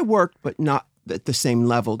canvas. I worked, but not at the same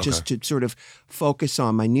level, just to sort of focus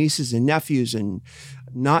on my nieces and nephews and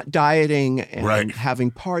not dieting and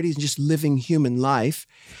having parties and just living human life.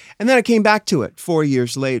 And then I came back to it 4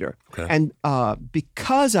 years later. Okay. And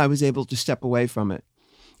because I was able to step away from it,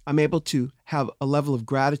 I'm able to have a level of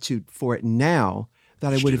gratitude for it now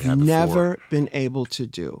that I would have never been able to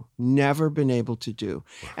do. Never been able to do.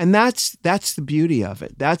 And that's the beauty of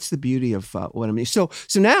it. That's the beauty of what I mean. So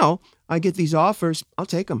now I get these offers. I'll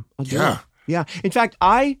take them. I'll do them. Yeah. In fact,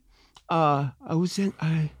 I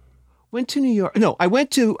went to New York. No, I went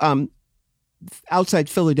to outside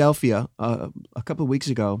Philadelphia a couple of weeks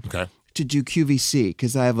ago to do QVC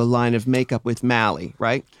because I have a line of makeup with Mally,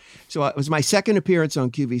 right? So it was my second appearance on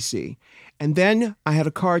QVC. And then I had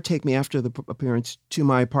a car take me after the appearance to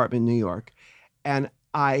my apartment in New York. And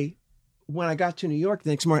when I got to New York the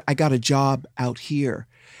next morning, I got a job out here.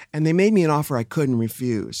 And they made me an offer I couldn't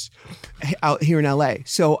refuse out here in LA.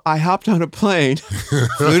 So I hopped on a plane,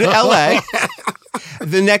 flew to LA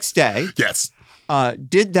the next day. Yes.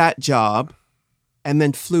 Did that job, and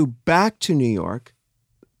then flew back to New York.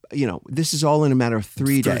 You know, this is all in a matter of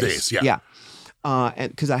 3 days. 3 days, Yeah. And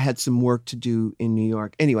because I had some work to do in New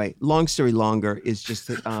York. Anyway, long story longer is just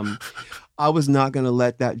that I was not going to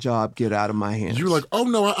let that job get out of my hands. You were like, oh,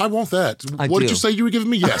 no, I want that. What did you say you were giving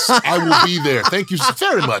me? Yes, I will be there. Thank you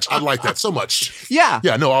very much. I like that so much. Yeah.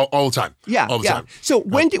 Yeah, no, all the time. Yeah, all the time. So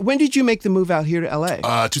when did you make the move out here to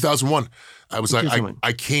LA? 2001. I was like,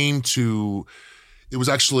 I came to, it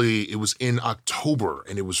was in October,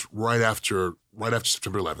 and it was right after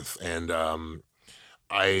September 11th. And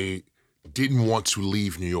I didn't want to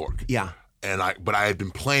leave New York. Yeah. But I had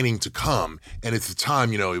been planning to come. And at the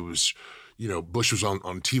time, it was, Bush was on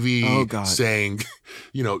TV saying,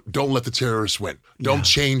 don't let the terrorists win. Don't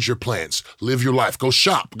change your plans. Live your life. Go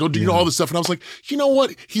shop. Go do all this stuff. And I was like, you know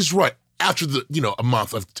what? He's right. After a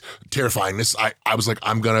month of terrifyingness, I was like,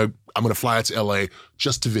 I'm gonna fly out to LA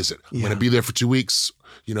just to visit. I'm gonna be there for 2 weeks,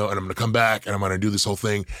 and I'm gonna come back and I'm gonna do this whole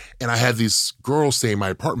thing. And I had these girls stay in my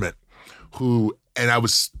apartment and I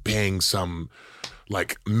was paying some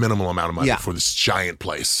like minimal amount of money for this giant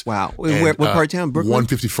place. Wow. What part of town? Brooklyn?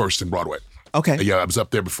 151st and Broadway. Okay. Yeah, I was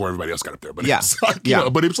up there before everybody else got up there. But yeah.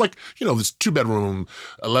 But it was like, this 2-bedroom,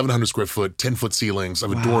 1,100 square foot, 10-foot ceilings. I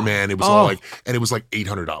have a doorman. It was all and it was like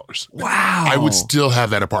 $800. Wow. I would still have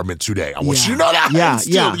that apartment today. I want you to know that. Yeah.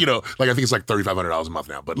 Still, I think it's like $3,500 a month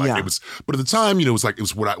now. But it was, but at the time, it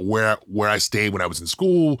was where I stayed when I was in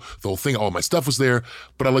school. The whole thing, all my stuff was there.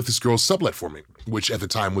 But I let this girl sublet for me, which at the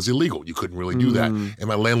time was illegal. You couldn't really do that. And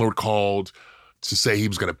my landlord called to say he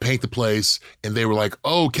was going to paint the place. And they were like,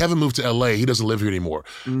 oh, Kevin moved to LA. He doesn't live here anymore.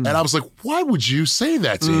 And I was like, why would you say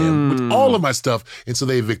that to him with all of my stuff? And so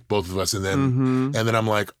they evict both of us. And then I'm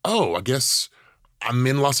like, oh, I guess I'm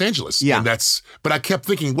in Los Angeles. Yeah. And but I kept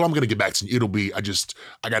thinking, well, I'm going to get back to,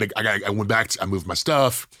 I went back, I moved my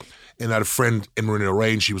stuff. And I had a friend in Marina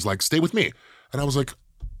Ray, and she was like, stay with me. And I was like,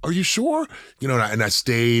 are you sure? And I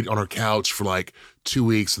stayed on her couch for like 2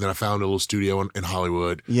 weeks, and then I found a little studio in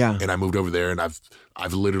Hollywood. Yeah. And I moved over there, and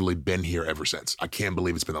I've literally been here ever since. I can't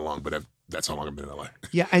believe it's been that long, but that's how long I've been in LA.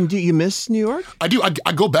 Yeah. And do you miss New York? I do.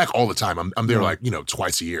 I go back all the time. I'm there like,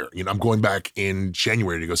 twice a year. I'm going back in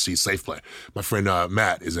January to go see Slave Play. My friend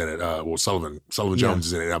Matt is in it. Sullivan Jones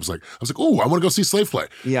is in it. And I was like, oh, I want to go see Slave Play.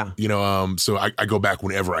 Yeah. So I go back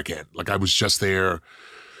whenever I can. Like I was just there.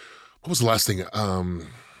 What was the last thing?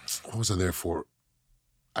 What was I there for?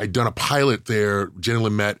 I'd done a pilot there. Jenny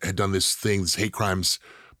Lamette had done this hate crimes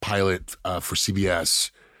pilot for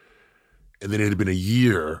CBS. And then it had been a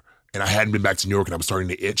year, and I hadn't been back to New York, and I was starting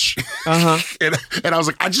to itch. and I was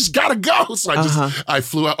like, I just gotta go. So I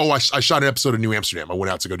flew out. I shot an episode of New Amsterdam. I went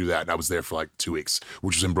out to go do that, and I was there for like 2 weeks,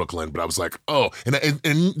 which was in Brooklyn. But I was like,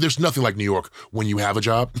 and there's nothing like New York when you have a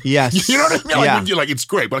job. Yes. You know what I mean? Like, it's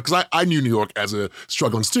great. But because I knew New York as a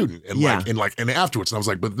struggling student, and afterwards, and I was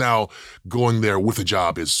like, but now going there with a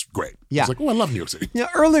job is great. Yeah. I was like, I love New York City. Now,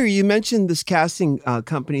 earlier you mentioned this casting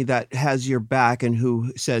company that has your back and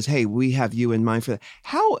who says, hey, we have you in mind for that.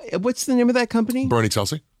 What's the name of that company? Bernie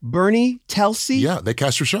Telsey. Bernie Telsey? Yeah, they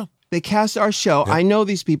cast your show. They cast our show. Yeah. I know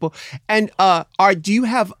these people. And do you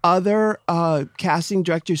have other casting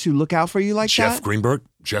directors who look out for you like Jeff that?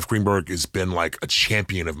 Jeff Greenberg has been like a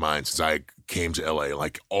champion of mine since I came to LA,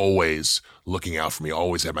 like always looking out for me,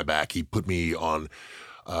 always had my back. He put me on,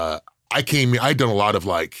 I'd done a lot of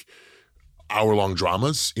like, hour-long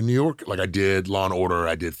dramas in New York. Like I did Law and Order,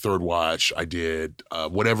 I did Third Watch, I did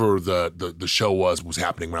whatever the show was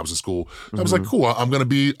happening when I was in school. I was like, cool, I'm going to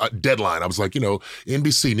be Deadline. I was like,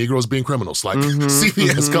 NBC, Negroes being criminals. Like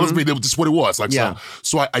CBS, Colors being, just what it was. Like,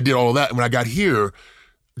 so I did all of that. And when I got here,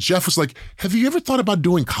 Jeff was like, have you ever thought about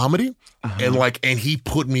doing comedy? And he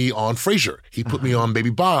put me on Frasier. He put me on Baby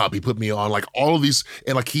Bob. He put me on like all of these.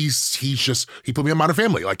 And like, he put me on Modern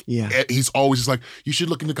Family. Like he's always just like, you should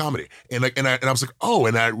look into comedy. And I was like, oh,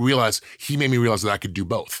 and I realized he made me realize that I could do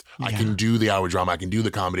both. I can do the hour drama. I can do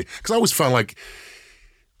the comedy. Cause I always found like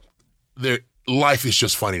life is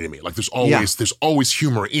just funny to me. Like there's always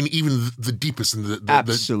humor in even the deepest and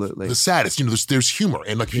the saddest. There's humor,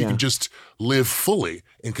 and like if you can just live fully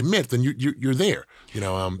and commit, then you're there.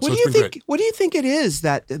 What do you think? What do you think it is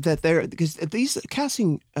that they're, because these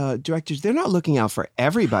casting directors, they're not looking out for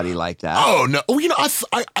everybody like that. Oh no!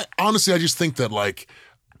 I honestly, I just think that like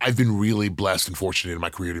I've been really blessed and fortunate in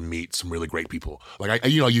my career to meet some really great people. Like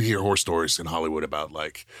you hear horror stories in Hollywood about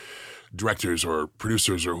like directors or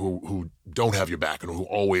producers or who don't have your back and who are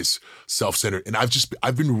always self-centered. And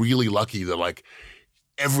I've been really lucky that like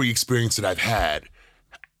every experience that I've had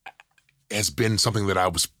has been something that I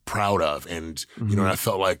was proud of. And, and I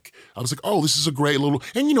felt like, I was like, oh, this is a great little,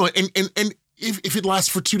 and and if it lasts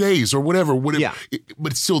for 2 days or whatever, but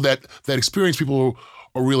it's still that experience, people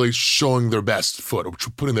are really showing their best foot or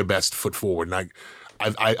putting their best foot forward. And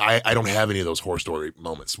I don't have any of those horror story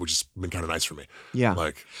moments, which has been kind of nice for me. Yeah.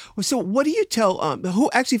 So what do you tell, who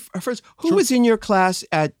was in your class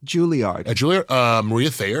at Juilliard? At Juilliard, Maria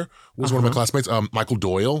Thayer was one of my classmates. Michael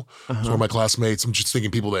Doyle was one of my classmates. I'm just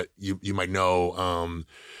thinking people that you might know.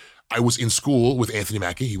 I was in school with Anthony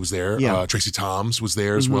Mackie. He was there. Yeah. Tracy Toms was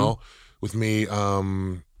there as well with me.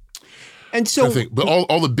 And so, but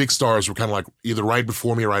all the big stars were kind of like either right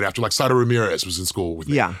before me or right after. Like Sada Ramirez was in school with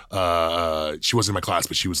me. Yeah. She wasn't in my class,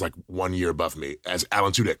 but she was like 1 year above me. As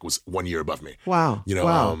Alan Tudyk was 1 year above me. Wow.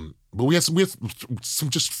 But we had some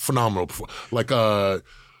just phenomenal, like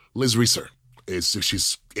Liz Reeser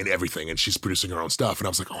she's in everything and she's producing her own stuff. And I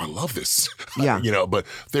was like, oh, I love this. Yeah. But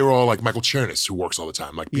they were all like Michael Chernis, who works all the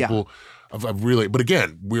time. Like people. Yeah. I've really, but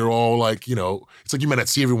again, we're all like, it's like you might not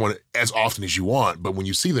see everyone as often as you want, but when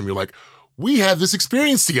you see them, you're like, we had this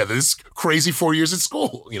experience together, this crazy 4 years at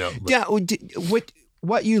school, But, yeah.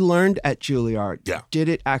 What you learned at Juilliard, did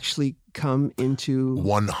it actually come into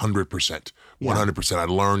 100%? 100%. I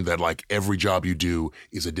learned that like every job you do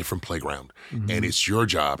is a different playground, and it's your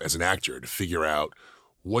job as an actor to figure out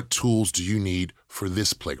what tools do you need for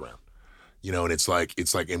this playground. And it's like,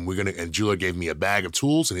 and Julia gave me a bag of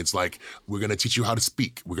tools, and it's like, we're going to teach you how to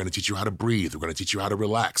speak. We're going to teach you how to breathe. We're going to teach you how to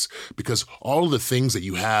relax, because all of the things that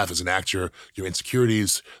you have as an actor, your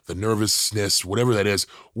insecurities, the nervousness, whatever that is,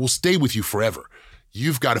 will stay with you forever.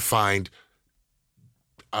 You've got to find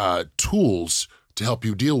tools to help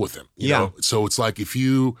you deal with them. You know? So it's like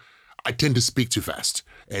I tend to speak too fast.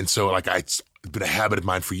 And so like it's been a habit of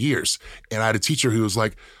mine for years. And I had a teacher who was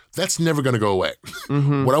like, that's never going to go away.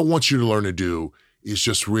 What I want you to learn to do is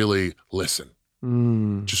just really listen.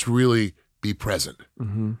 Just really be present.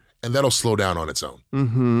 And that'll slow down on its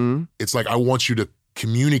own. It's like, I want you to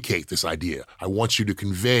communicate this idea. I want you to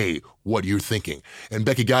convey what you're thinking. And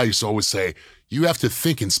Becky Guy used to always say, you have to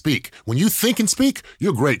think and speak. When you think and speak,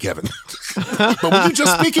 you're great, Kevin. But when you're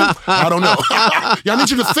just speaking, I don't know. I need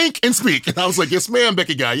you to think and speak. And I was like, yes, ma'am,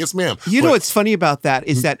 Becky Guy. Yes, ma'am. You know what's funny about that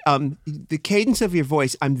is that the cadence of your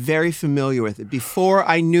voice, I'm very familiar with it. Before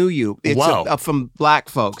I knew you, it's from Black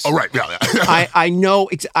folks. Oh, right. Yeah. I know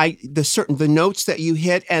the notes that you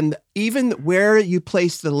hit, and even where you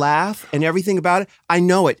place the laugh and everything about it, I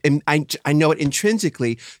know it. And I know it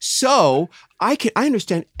intrinsically. So I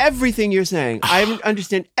understand everything you're saying. I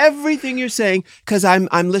understand everything you're saying because I'm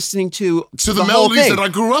listening to the melodies that I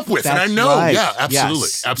grew up with. That's and I know. Right. Yeah, absolutely.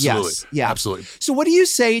 Yes. Absolutely. Yes. Yeah. Absolutely. So what do you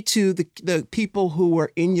say to the people who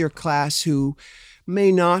were in your class who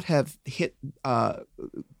may not have hit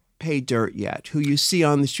pay dirt yet, who you see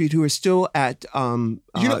on the street, who are still at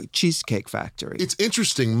Cheesecake Factory? It's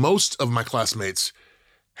interesting. Most of my classmates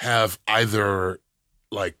have either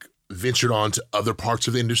like ventured on to other parts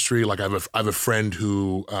of the industry. Like I have a friend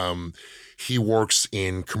who he works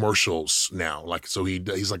in commercials now. Like so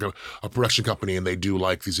he's like a production company, and they do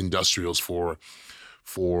like these industrials for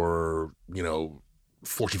Fortune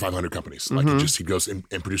 500 companies. Like he goes and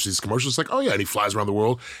produces these commercials. It's like, oh yeah, and he flies around the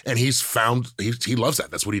world, and he loves that.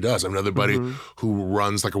 That's what he does. I have another buddy who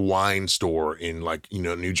runs like a wine store in like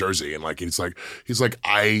New Jersey, and like he's like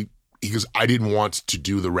he goes, I didn't want to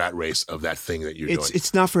do the rat race of that thing that you're doing.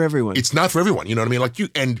 It's not for everyone. It's not for everyone. You know what I mean? Like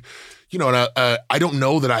I don't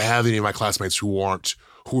know that I have any of my classmates who aren't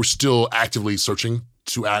who are still actively searching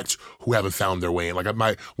to act, who haven't found their way in. Like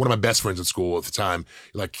one of my best friends in school at the time,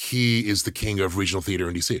 like he is the king of regional theater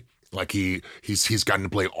in DC. Like he's gotten to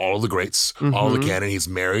play all of the greats, all of the canon. He's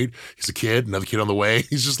married. He's a kid, another kid on the way.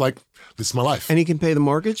 He's just like, this is my life. And he can pay the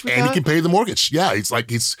mortgage with that? He can pay the mortgage. Yeah, it's like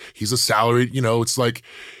he's a salaried. It's like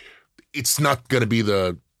it's not going to be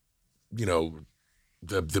the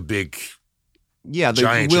big giant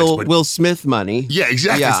checks, but Will Smith money. Yeah,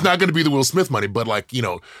 exactly. Yeah. It's not going to be the Will Smith money, but like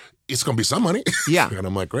it's going to be some money. Yeah. And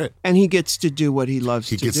I'm like, great. And he gets to do what he loves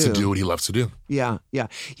to do. He gets to do what he loves to do. Yeah.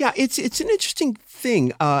 It's an interesting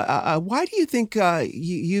thing. Why do you think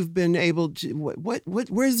you've been able to?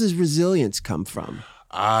 Where's this resilience come from?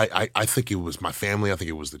 I think it was my family. I think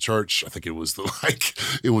it was the church. I think it was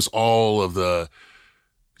it was all of the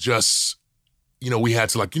just we had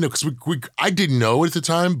to because I didn't know it at the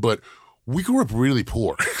time, but we grew up really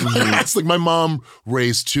poor. It's like my mom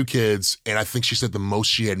raised 2 kids, and I think she said the most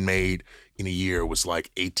she had made in a year was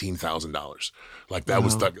like $18,000. Like that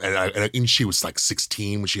was and she was like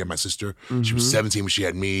 16 when she had my sister. She was 17 when she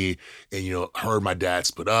had me, and her and my dad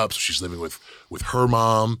split up, so she's living with her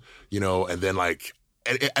mom. And then like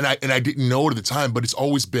and I didn't know it at the time, but it's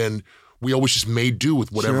always been we always just made do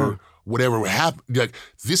with whatever. Sure. Whatever happened, like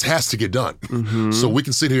this has to get done. So we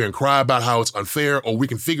can sit here and cry about how it's unfair, or we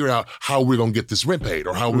can figure out how we're gonna get this rent paid,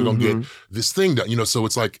 or how we're gonna get this thing done. So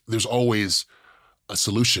it's like there's always a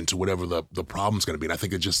solution to whatever the problem's gonna be. And I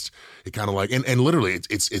think it kind of like and literally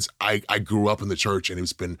it's I grew up in the church, and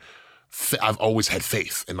it's been I've always had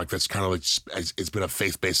faith, and like that's kind of like it's been a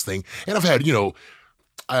faith-based thing. And I've had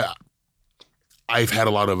I've had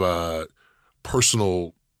a lot of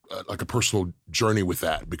personal. Like a personal journey with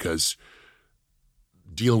that, because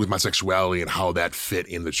dealing with my sexuality and how that fit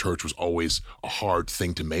in the church was always a hard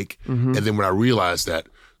thing to make. And then when I realized that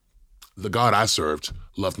the God I served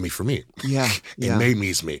loved me for me, it made me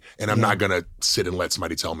as me, and I'm not gonna sit and let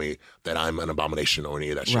somebody tell me that I'm an abomination or any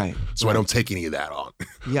of that shit. Right. So I don't take any of that on.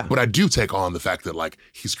 But I do take on the fact that like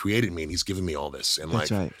He's created me and He's given me all this, and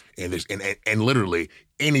That's right. and there's and literally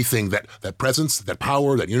anything that presence, that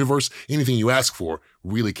power, that universe, anything you ask for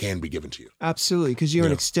really can be given to you. Absolutely, because you're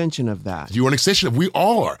an extension of that. You're an extension of. We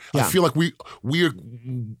all are. Yeah. I feel like we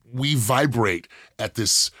vibrate at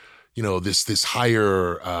this this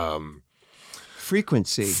higher.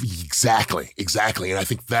 Frequency. Exactly. And I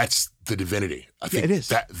think that's the divinity. I think it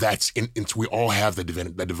is. That's we all have the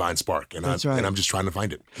divine spark, and That's right. And I'm just trying to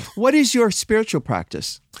find it. What is your spiritual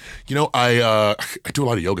practice? I do a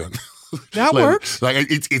lot of yoga. That works. Like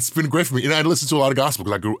it's been great for me, and I listen to a lot of gospel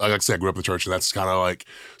because I grew up in the church, and that's kind of like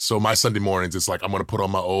so. My Sunday mornings, it's like I'm gonna put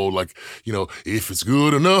on my old if it's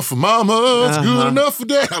good enough for Mama, it's good enough for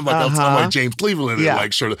Dad. I'm like James Cleveland, and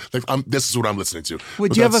like sure, like this is what I'm listening to.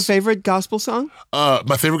 Would you have a favorite gospel song?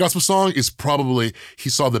 My favorite gospel song is probably "He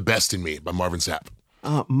Saw the Best in Me" by Marvin Sapp.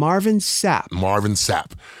 Marvin Sapp. Marvin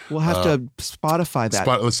Sapp. We'll have to Spotify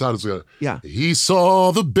that. He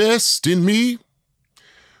saw the best in me.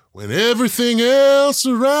 When everything else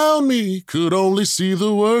around me could only see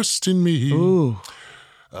the worst in me. Ooh.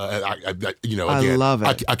 Again, I love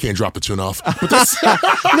it. I can't drop a tune off. But that's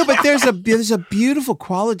No, but there's a beautiful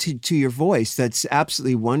quality to your voice that's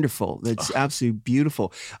absolutely wonderful. That's absolutely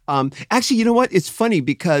beautiful. Actually, you know what? It's funny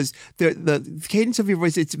because the cadence of your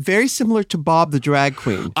voice, it's very similar to Bob the drag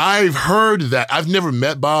queen. I've heard that. I've never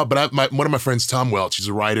met Bob, but one of my friends, Tom Welch, he's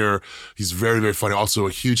a writer. He's very, very funny. Also a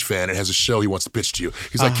huge fan and has a show he wants to pitch to you.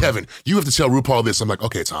 He's like, Kevin, you have to tell RuPaul this. I'm like,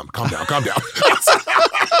 okay, Tom, calm down.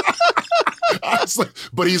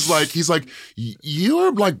 But he's like,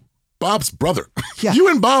 you're like Bob's brother. Yeah. You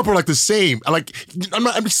and Bob are like the same. I'm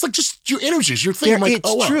just like, just your energies, your thing.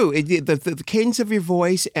 It's true. The cadence of your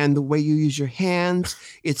voice and the way you use your hands,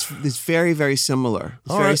 it's very, very similar.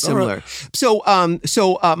 It's very similar. Right.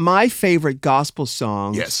 So my favorite gospel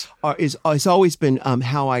song has always been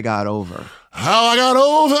 "How I Got Over." How I got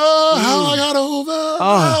over, how I got over,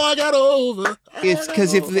 how I got over. It's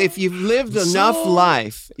because if you've lived enough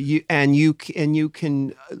life, you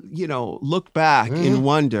can look back and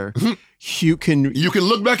wonder, you can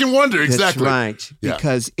look back and wonder. Exactly. That's right. Yeah.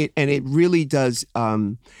 Because it really does.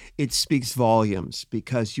 It speaks volumes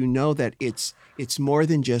because you know that it's more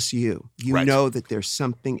than just you. You know that there's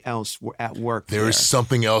something else at work. There is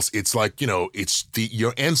something else. It's like, it's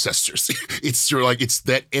your ancestors. It's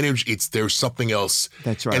that energy. There's something else.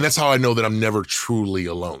 That's right. And that's how I know that I'm never truly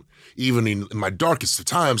alone. Even in my darkest of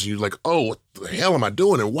times, and you're like, oh, what the hell am I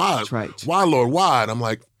doing? And why? That's right. Why, Lord, why? And I'm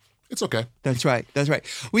like, It's okay. That's right.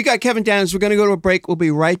 We got Kevin Daniels. We're going to go to a break. We'll be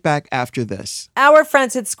right back after this. Our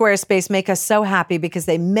friends at Squarespace make us so happy because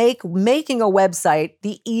they make making a website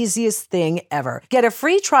the easiest thing ever. Get a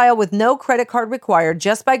free trial with no credit card required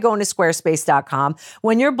just by going to squarespace.com.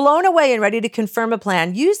 When you're blown away and ready to confirm a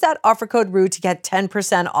plan, use that offer code RUE to get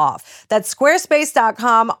 10% off. That's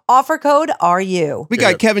squarespace.com, offer code RU. We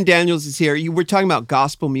got Kevin Daniels is here. We're talking about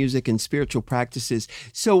gospel music and spiritual practices.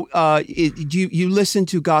 So you listen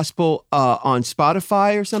to gospel on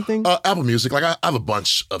Spotify or something? Apple Music. Like I have a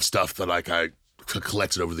bunch of stuff that like I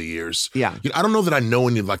collected over the years. Yeah. I don't know that I know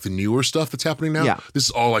any of like the newer stuff that's happening now. Yeah. This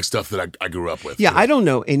is all like stuff that I grew up with. Yeah, I don't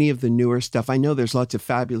know any of the newer stuff. I know there's lots of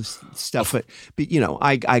fabulous stuff, but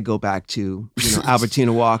I go back to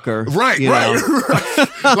Albertina Walker. Right.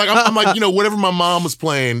 Like I'm like, whatever my mom was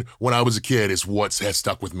playing when I was a kid is what has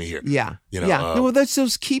stuck with me here. Yeah. Well, that's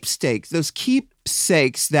those keepsakes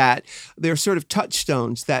that they're sort of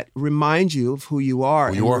touchstones that remind you of who you are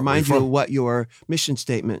and remind you of what your mission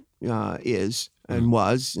statement is and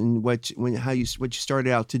was and what you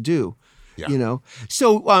started out to do. Yeah.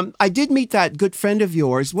 So I did meet that good friend of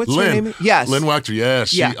yours. What's her name? Yes, Lynn Wachter.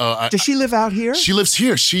 Yeah, does she live out here? She lives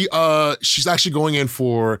here. She's actually going in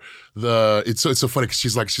for it's so funny because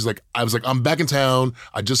she's like I was like, I'm back in town.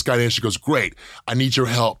 I just got in. She goes, great. I need your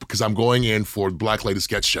help because I'm going in for Black Lady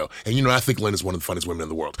Sketch Show. And I think Lynn is one of the funniest women in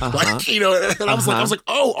the world. And I was like,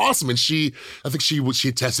 oh, awesome. And I think she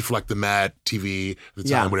had tested for like the Mad TV at the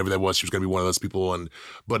time, whatever that was. She was going to be one of those people.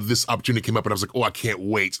 But this opportunity came up, and I was like, oh, I can't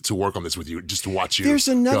wait to work on this with you, just to watch you. There's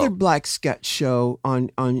another Black Sketch Show on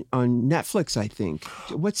Netflix, I think.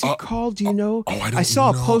 What's it called? Do you know? I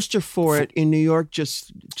saw a poster for it in New York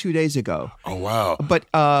just 2 days ago. Oh wow! But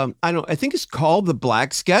I think it's called the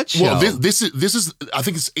Black Sketch Show. Well, this is I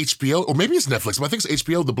think it's HBO or maybe it's Netflix, but I think it's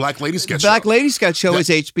HBO. The Black Lady Sketch Show. Black Lady Sketch Show is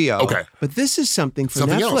HBO. Okay, but this is something for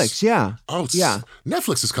Netflix. Else. Yeah. Oh,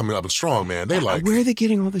 Netflix is coming up strong, man. They where are they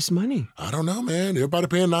getting all this money? I don't know, man. Everybody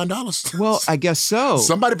paying $9. Well, I guess so.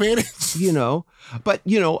 Somebody paying it. But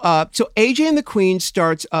so AJ and the Queen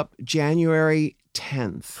starts up January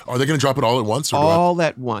 10th. Are they going to drop it all at once? All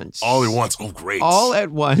at once. All at once. Oh, great. All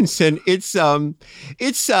at once. And it's have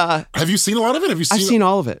you seen a lot of it? I've seen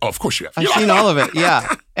all of it. Oh, of course you have. I've seen all of it.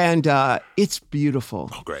 Yeah. And it's beautiful.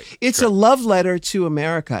 Oh, great. It's a love letter to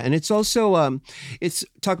America. And it's also, it's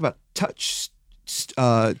talk about touch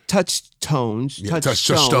tones. Yeah, touch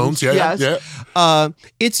stones. Yeah, yes.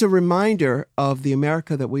 It's a reminder of the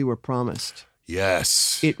America that we were promised.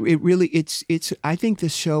 Yes. It really, it's, I think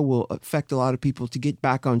this show will affect a lot of people to get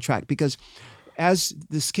back on track because as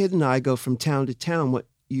this kid and I go from town to town, what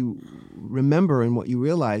you remember and what you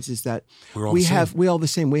realize is that we're all the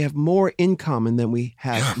same. We have more in common than we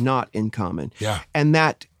have not in common. Yeah. And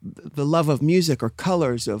that the love of music or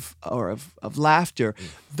colors of laughter,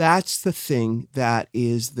 that's the thing that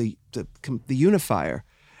is the unifier.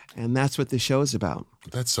 And that's what the show is about.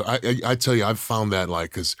 That's so, I tell you, I've found that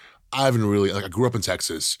because I haven't really, I grew up in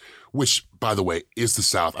Texas, which, by the way, is the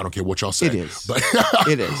South. I don't care what y'all say. It is. But,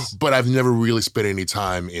 it is. But I've never really spent any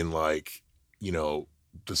time in the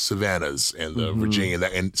Savannahs and the Virginia.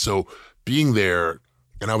 And so being there,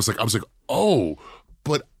 and I was like, oh,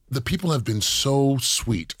 but the people have been so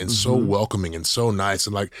sweet and so welcoming and so nice.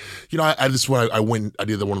 And I just when I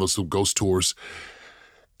did one of those little ghost tours,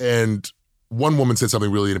 and one woman said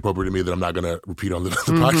something really inappropriate to me that I'm not going to repeat on the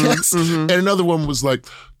podcast. And another woman was like,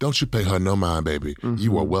 don't you pay her no mind, baby.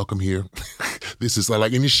 You are welcome here. This is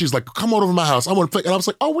and she's like, come on over to my house. I want to play. And I was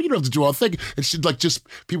like, oh, well, you don't have to do all the thing. And she's like, just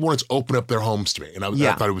people wanted to open up their homes to me. And I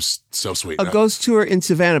thought it was so sweet. A ghost tour in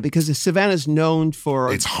Savannah because Savannah's known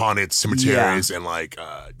for its haunted cemeteries and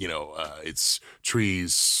it's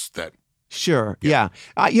trees that. Sure. Yeah.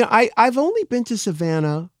 I've only been to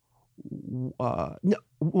Savannah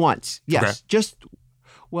once. Yes.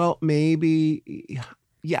 Okay. Maybe.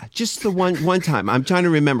 Yeah, just the one time. I'm trying to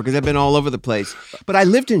remember because I've been all over the place. But I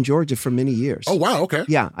lived in Georgia for many years. Oh, wow. Okay.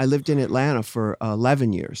 Yeah, I lived in Atlanta for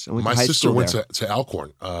 11 years. My sister went to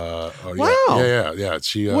Alcorn. Wow. Yeah.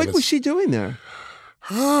 She. What was she doing there?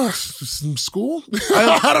 Some school.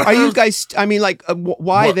 Are you guys? I mean,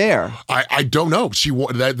 why there? I don't know.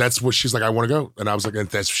 That's what she's like. I want to go, and I was like, and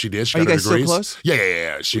that's what she did. She got her you guys degrees. So close?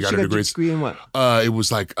 Yeah. She got her degrees. Degree in what? It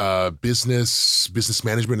was business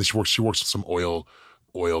management. And she works with some oil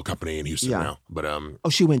company in Houston now. But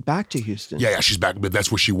she went back to Houston. Yeah, she's back. But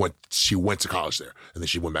that's where she went. She went to college there, and then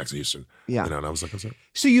she went back to Houston. Yeah, and I was like,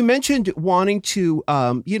 so you mentioned wanting to,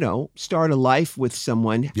 start a life with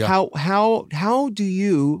someone. Yeah. How do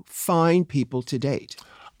you find people to date?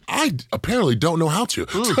 I apparently don't know how to.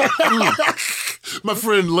 My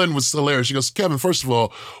friend Lynn was hilarious. She goes, Kevin, first of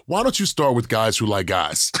all, why don't you start with guys who like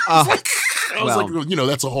guys? I was like, you know,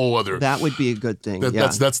 that's a whole other. That would be a good thing.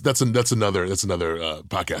 That's another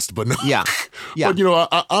podcast. But no, yeah. But you know,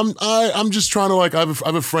 I'm just trying to like. I have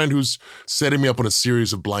a friend who's setting me up on a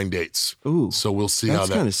series of blind dates. Ooh, so we'll see that's how that.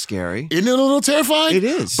 That's kind of scary. Isn't it a little terrifying? It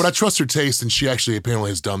is. But I trust her taste, and she actually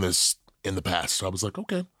apparently has done this in the past. So I was like,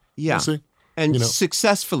 okay, yeah, we'll see. And you know,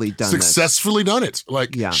 successfully done done it.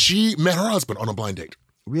 Like she met her husband on a blind date.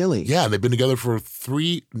 Really? Yeah, and they've been together for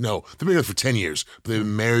 10 years, but they've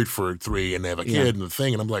been married for 3 and they have a kid and the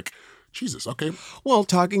thing. And I'm like, Jesus, okay. Well,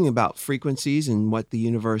 talking about frequencies and what the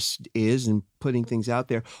universe is and putting things out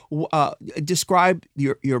there, describe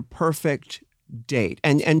your perfect date,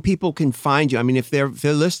 and people can find you. I mean, if they're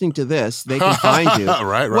listening to this, they can find you.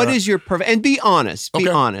 right. What is your perfect? And be honest. Be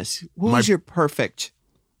honest. Who's your perfect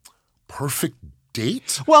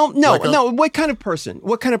date? Well, no. What kind of person?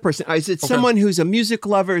 Is it someone who's a music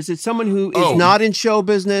lover? Is it someone who is not in show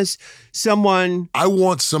business? Someone. I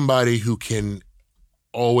want somebody who can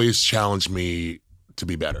always challenge me to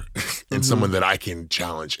be better, and someone that I can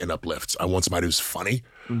challenge and uplift. I want somebody who's funny.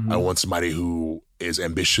 I want somebody who is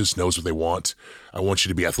ambitious, knows what they want. I want you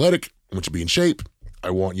to be athletic. I want you to be in shape. I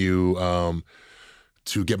want you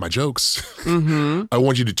to get my jokes. I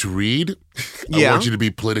want you to read. I want you to be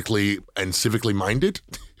politically and civically minded.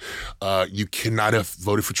 You cannot have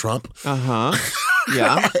voted for Trump.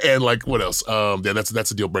 Yeah. And like, what else?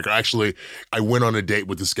 That's a deal breaker. Actually, I went on a date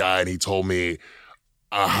with this guy and he told me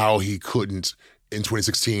how he couldn't, in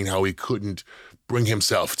 2016, how he couldn't bring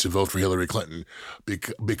himself to vote for Hillary Clinton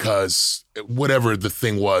because whatever the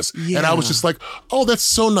thing was. Yeah. And I was just like, oh, that's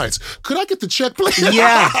so nice. Could I get the check, please?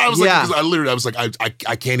 Yeah. I was like, I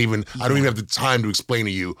can't even, I don't even have the time to explain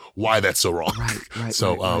to you why that's so wrong. Right.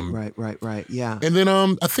 So, right. Yeah. And then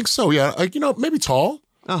I think so, yeah. Like, maybe tall.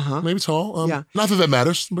 Maybe tall. Not that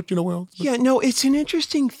matters, but well. Yeah, no, it's an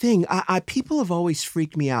interesting thing. People have always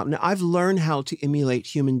freaked me out. Now, I've learned how to emulate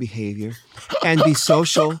human behavior and be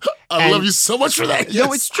social. I love you so much for that.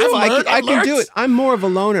 No, it's true. I can do it. I'm more of a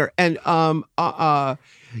loner. And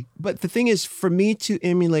but the thing is, for me to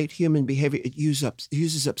emulate human behavior, it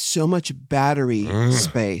uses up so much battery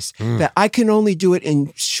space that I can only do it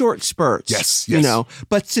in short spurts. Yes. You know,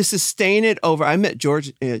 but to sustain it over, I met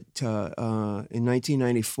George in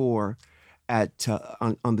 1994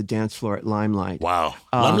 on the dance floor at Limelight. Wow,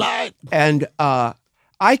 Limelight, and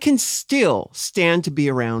I can still stand to be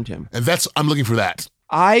around him. And I'm looking for that.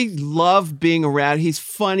 I love being around. He's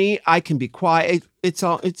funny. I can be quiet. It's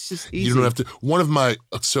just easy. You don't have to.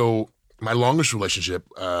 My longest relationship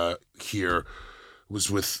here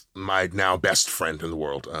was with my now best friend in the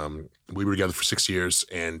world. We were together for 6 years,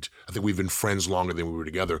 and I think we've been friends longer than we were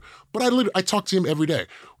together. But I talk to him every day.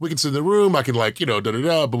 We can sit in the room. I can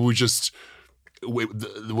but we just,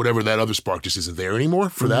 whatever that other spark just isn't there anymore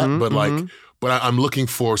for that. But but I'm looking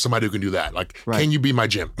for somebody who can do that. Like, can you be my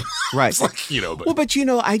gym? Right. It's like, But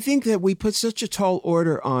I think that we put such a tall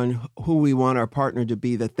order on who we want our partner to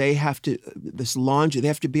be that they have to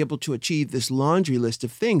be able to achieve this laundry list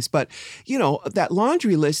of things. But, that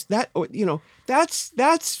laundry list,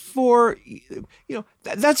 that's for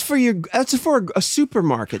a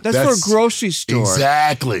supermarket. That's for a grocery store.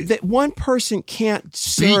 Exactly. That one person can't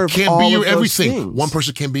serve all be your of those everything. things. One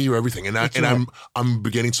person can't be your everything. And I'm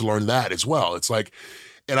beginning to learn that as well. It's like,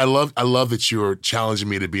 and I love that you're challenging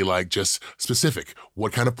me to be like just specific.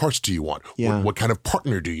 What kind of parts do you want? Yeah. What kind of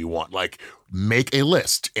partner do you want? Like, make a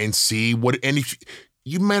list and see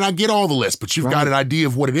you may not get all the lists, but you've got an idea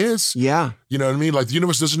of what it is. Yeah. You know what I mean? Like, the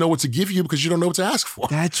universe doesn't know what to give you because you don't know what to ask for.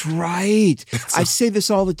 That's right. I say this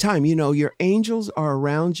all the time. Your angels are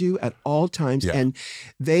around you at all times, and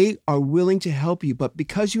they are willing to help you. But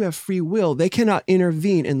because you have free will, they cannot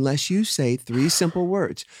intervene unless you say 3 simple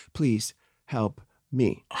words. Please help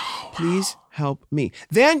me. Please help me.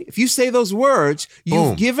 Then if you say those words,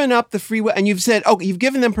 you've given up the free will, and you've said, you've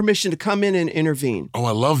given them permission to come in and intervene. Oh,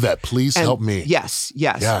 I love that. Please help me. Yes.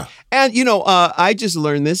 Yeah. And I just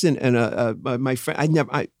learned this, and my friend,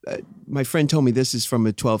 my friend told me this is from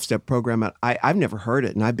a 12-step program. I've never heard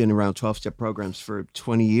it, and I've been around 12-step programs for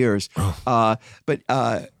 20 years. But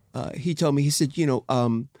he told me, he said,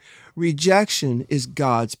 rejection is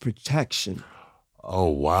God's protection. Oh,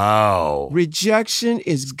 wow. Rejection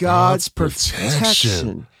is God's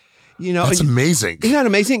protection. That's amazing. Isn't that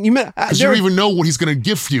amazing? Because you don't even know what he's going to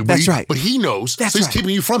give you. That's right. But he knows, so he's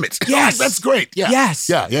keeping you from it. Yes. That's great. Yeah. Yes.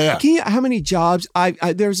 Yeah. How many jobs?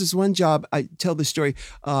 There was this one job, I tell the story.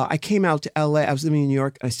 I came out to LA. I was living in New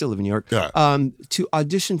York. I still live in New York. Yeah. To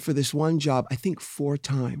audition for this one job, I think 4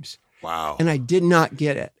 times. Wow. And I did not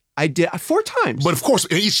get it. I did 4 times. But of course,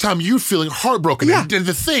 each time you feeling heartbroken and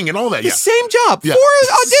the thing and all that. The same job. 4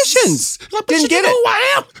 auditions. Didn't get it. Who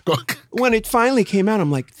I am. When it finally came out,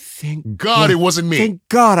 I'm like, thank God it wasn't me. Thank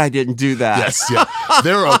God I didn't do that. Yes, yeah.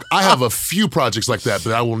 I have a few projects like that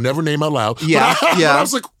that I will never name out loud. Yeah, but I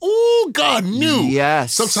was like, oh, God knew.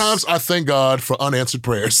 Yes. Sometimes I thank God for unanswered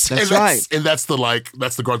prayers. That's right. And that's the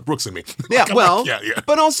Garth Brooks in me. Yeah, well, yeah.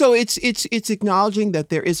 But also it's acknowledging that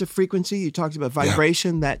there is a frequency. You talked about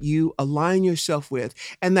vibration that you align yourself with,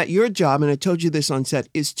 and that your job, and I told you this on set,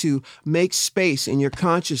 is to make space in your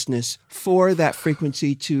consciousness for that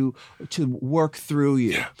frequency to work through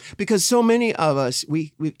you. Yeah. Because so many of us,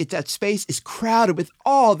 that space is crowded with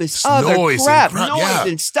all this other noise crap, and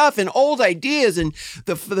and stuff, and old ideas, and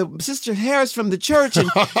the Sister Harris from the church, and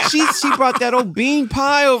she brought that old bean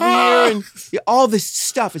pie over here, and all this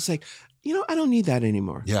stuff. It's like, I don't need that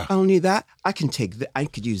anymore. Yeah. I don't need that. I can take I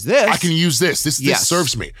could use this. I can use this. This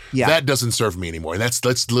serves me. Yeah. That doesn't serve me anymore. And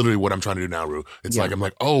that's literally what I'm trying to do now, Rue. It's like, I'm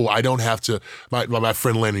like, oh, I don't have to. My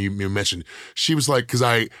friend Lynn, you mentioned, she was like, because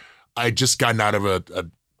I just gotten out of a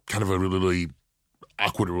kind of a really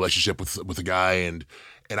awkward relationship with a guy, and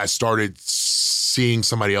I started seeing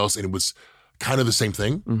somebody else, and it was kind of the same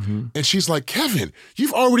thing. Mm-hmm. And she's like, Kevin,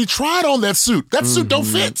 you've already tried on that suit. That suit don't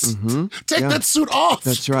fit. Mm-hmm. Take that suit off.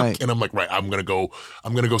 That's right. And I'm like, right, I'm gonna go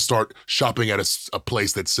start shopping at a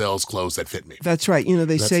place that sells clothes that fit me. That's right.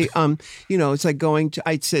 They say, it's like going to,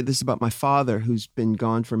 I'd say this about my father, who's been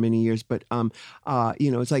gone for many years, but,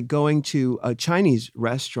 it's like going to a Chinese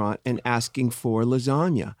restaurant and asking for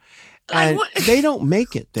lasagna. And they don't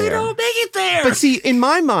make it there. They don't make it there. But see, in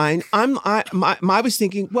my mind, I was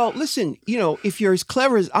thinking, well, listen, if you're as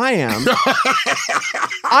clever as I am,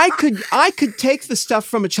 I could take the stuff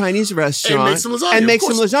from a Chinese restaurant and make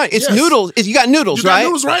some lasagna. It's noodles. You got noodles, right?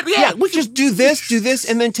 Noodles, right? Yeah. We just do this,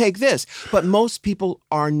 and then take this. But most people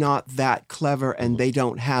are not that clever, and they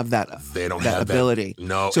don't have that. They don't have ability. That.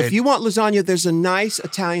 No. So if you want lasagna, there's a nice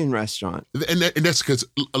Italian restaurant, and that's because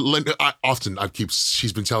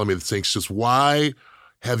she's been telling me the thing. It's just, why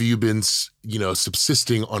have you been,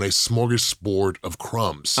 subsisting on a smorgasbord of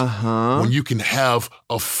crumbs when you can have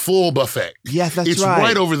a full buffet? Yeah, that's right. It's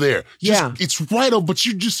right over there. It's right over, but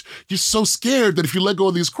you're so scared that if you let go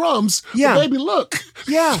of these crumbs, baby, look.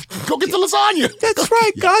 Yeah. Go get the lasagna. That's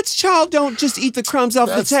right. God's child don't just eat the crumbs off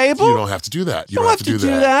the table. You don't have to do that. You don't have to do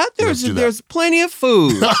that. There's plenty of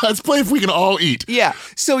food. There's plenty of we can all eat. Yeah.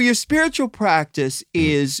 So your spiritual practice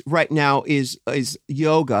is right now is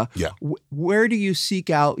yoga. Yeah. Where do you seek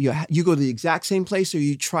out? You go to the exact same place, or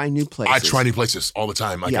you try new places? I try new places all the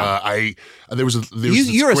time. Like you're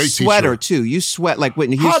a sweater too. You sweat like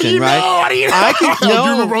Whitney Houston, right? How do you know?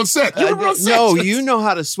 You remember on set. No, you know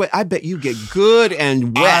how to sweat. I bet you get good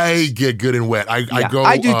and wet. I get good and wet.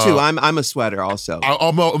 I do too. I'm a sweater also.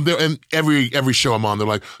 I'm there, and every show I'm on, they're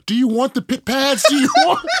like, "Do you want the pit pads? Do you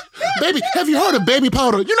want baby? Have you heard of baby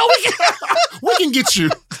powder? We can get you."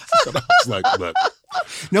 I was like, look.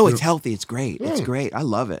 No, it's healthy. It's great. It's great. I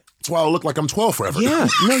love it. That's why I look like I'm 12 forever. Yeah.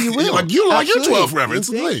 No, you will. You're 12 forever. It's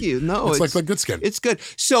Thank you. No, it's like good skin. It's good.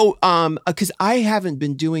 So, because I haven't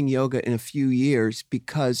been doing yoga in a few years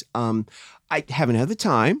because I haven't had the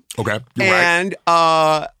time. Okay. You're right.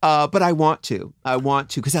 But I want to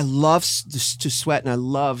because I love to sweat,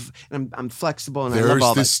 and I'm flexible, and I love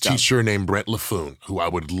all that stuff. There's this teacher named Brent LaFoon who I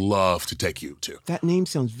would love to take you to. That name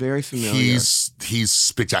sounds very familiar. He's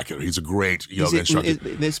spectacular. He's a great yoga instructor.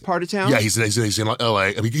 In this part of town? Yeah, he's in LA.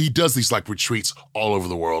 I mean, he does these like retreats all over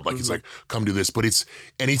the world. Like, he's like, come do this. But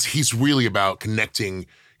he's really about connecting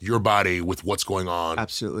your body with what's going on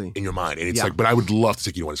in your mind. And it's like, but I would love to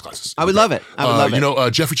take you to one of his classes. I would love it. I would love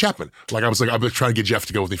it. Jeffrey Chapman. Like, I've been trying to get Jeff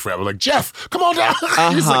to go with me forever. Like, Jeff, come on down.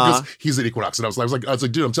 He's at Equinox. And I was like,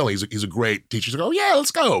 dude, I'm telling you, he's a great teacher. He's like, oh yeah,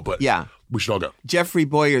 let's go. But we should all go. Jeffrey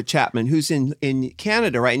Boyer Chapman, who's in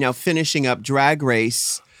Canada right now, finishing up Drag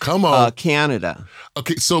Race. Come on. Canada.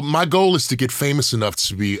 Okay, so my goal is to get famous enough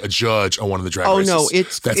to be a judge on one of the drag races. Oh no,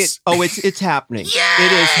 it's happening. Yay!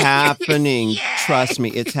 It is happening. Yay! Trust me,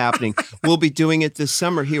 it's happening. We'll be doing it this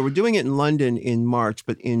summer here. We're doing it in London in March,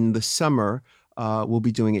 but in the summer we'll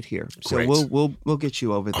be doing it here. So Great. we'll get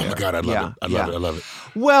you over there. Oh my God, I love it.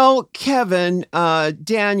 Well, Kevin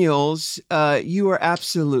Daniels, you are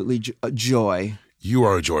absolutely a joy. You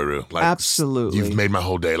are a joy, Rue. Like, absolutely. You've made my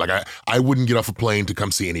whole day. Like, I wouldn't get off a plane to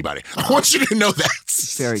come see anybody. I want you to know that.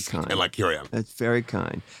 Very kind. And like, here I am. That's very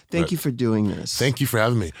kind. Thank you for doing this. Thank you for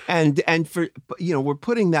having me. And for, we're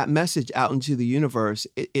putting that message out into the universe.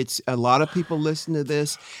 It's a lot of people listen to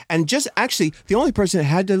this. And just actually, the only person that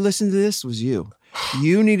had to listen to this was you.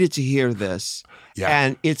 You needed to hear this. Yeah.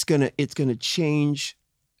 And it's gonna change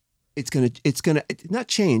it's gonna not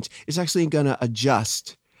change. It's actually gonna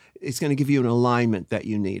adjust. It's gonna give you an alignment that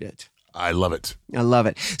you needed. I love it. I love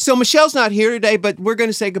it. So Michelle's not here today, but we're going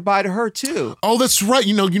to say goodbye to her too. Oh, that's right.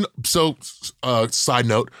 You know. So, side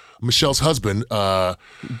note: Michelle's husband,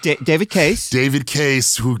 David Case. David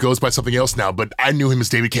Case, who goes by something else now, but I knew him as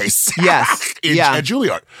David Case. Yes. At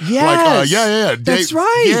Juilliard. Yes. Yeah. That's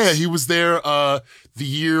right. Yeah, he was there the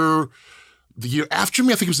year after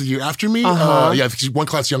me. I think it was the year after me. I think he's one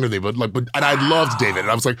class younger than me, but and I loved David.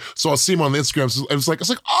 And I was like, so I'll see him on the Instagram. So I was like,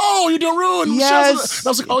 oh, you're doing ruin. Yes. And I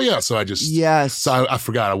was like, oh yeah. So I just So I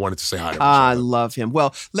forgot I wanted to say hi to him. I love him.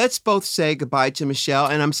 Well, let's both say goodbye to Michelle,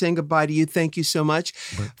 and I'm saying goodbye to you. Thank you so much.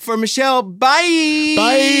 For Michelle, bye.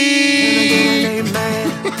 Bye.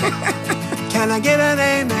 Can I get an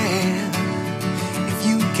amen? If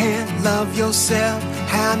you can't love yourself,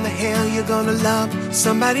 how in the hell you gonna love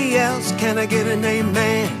somebody else? Can I get an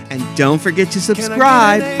amen? And don't forget to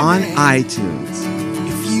subscribe on iTunes.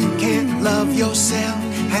 If you can't love yourself,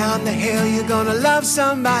 how in the hell you gonna love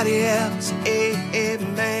somebody else?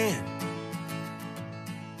 Amen.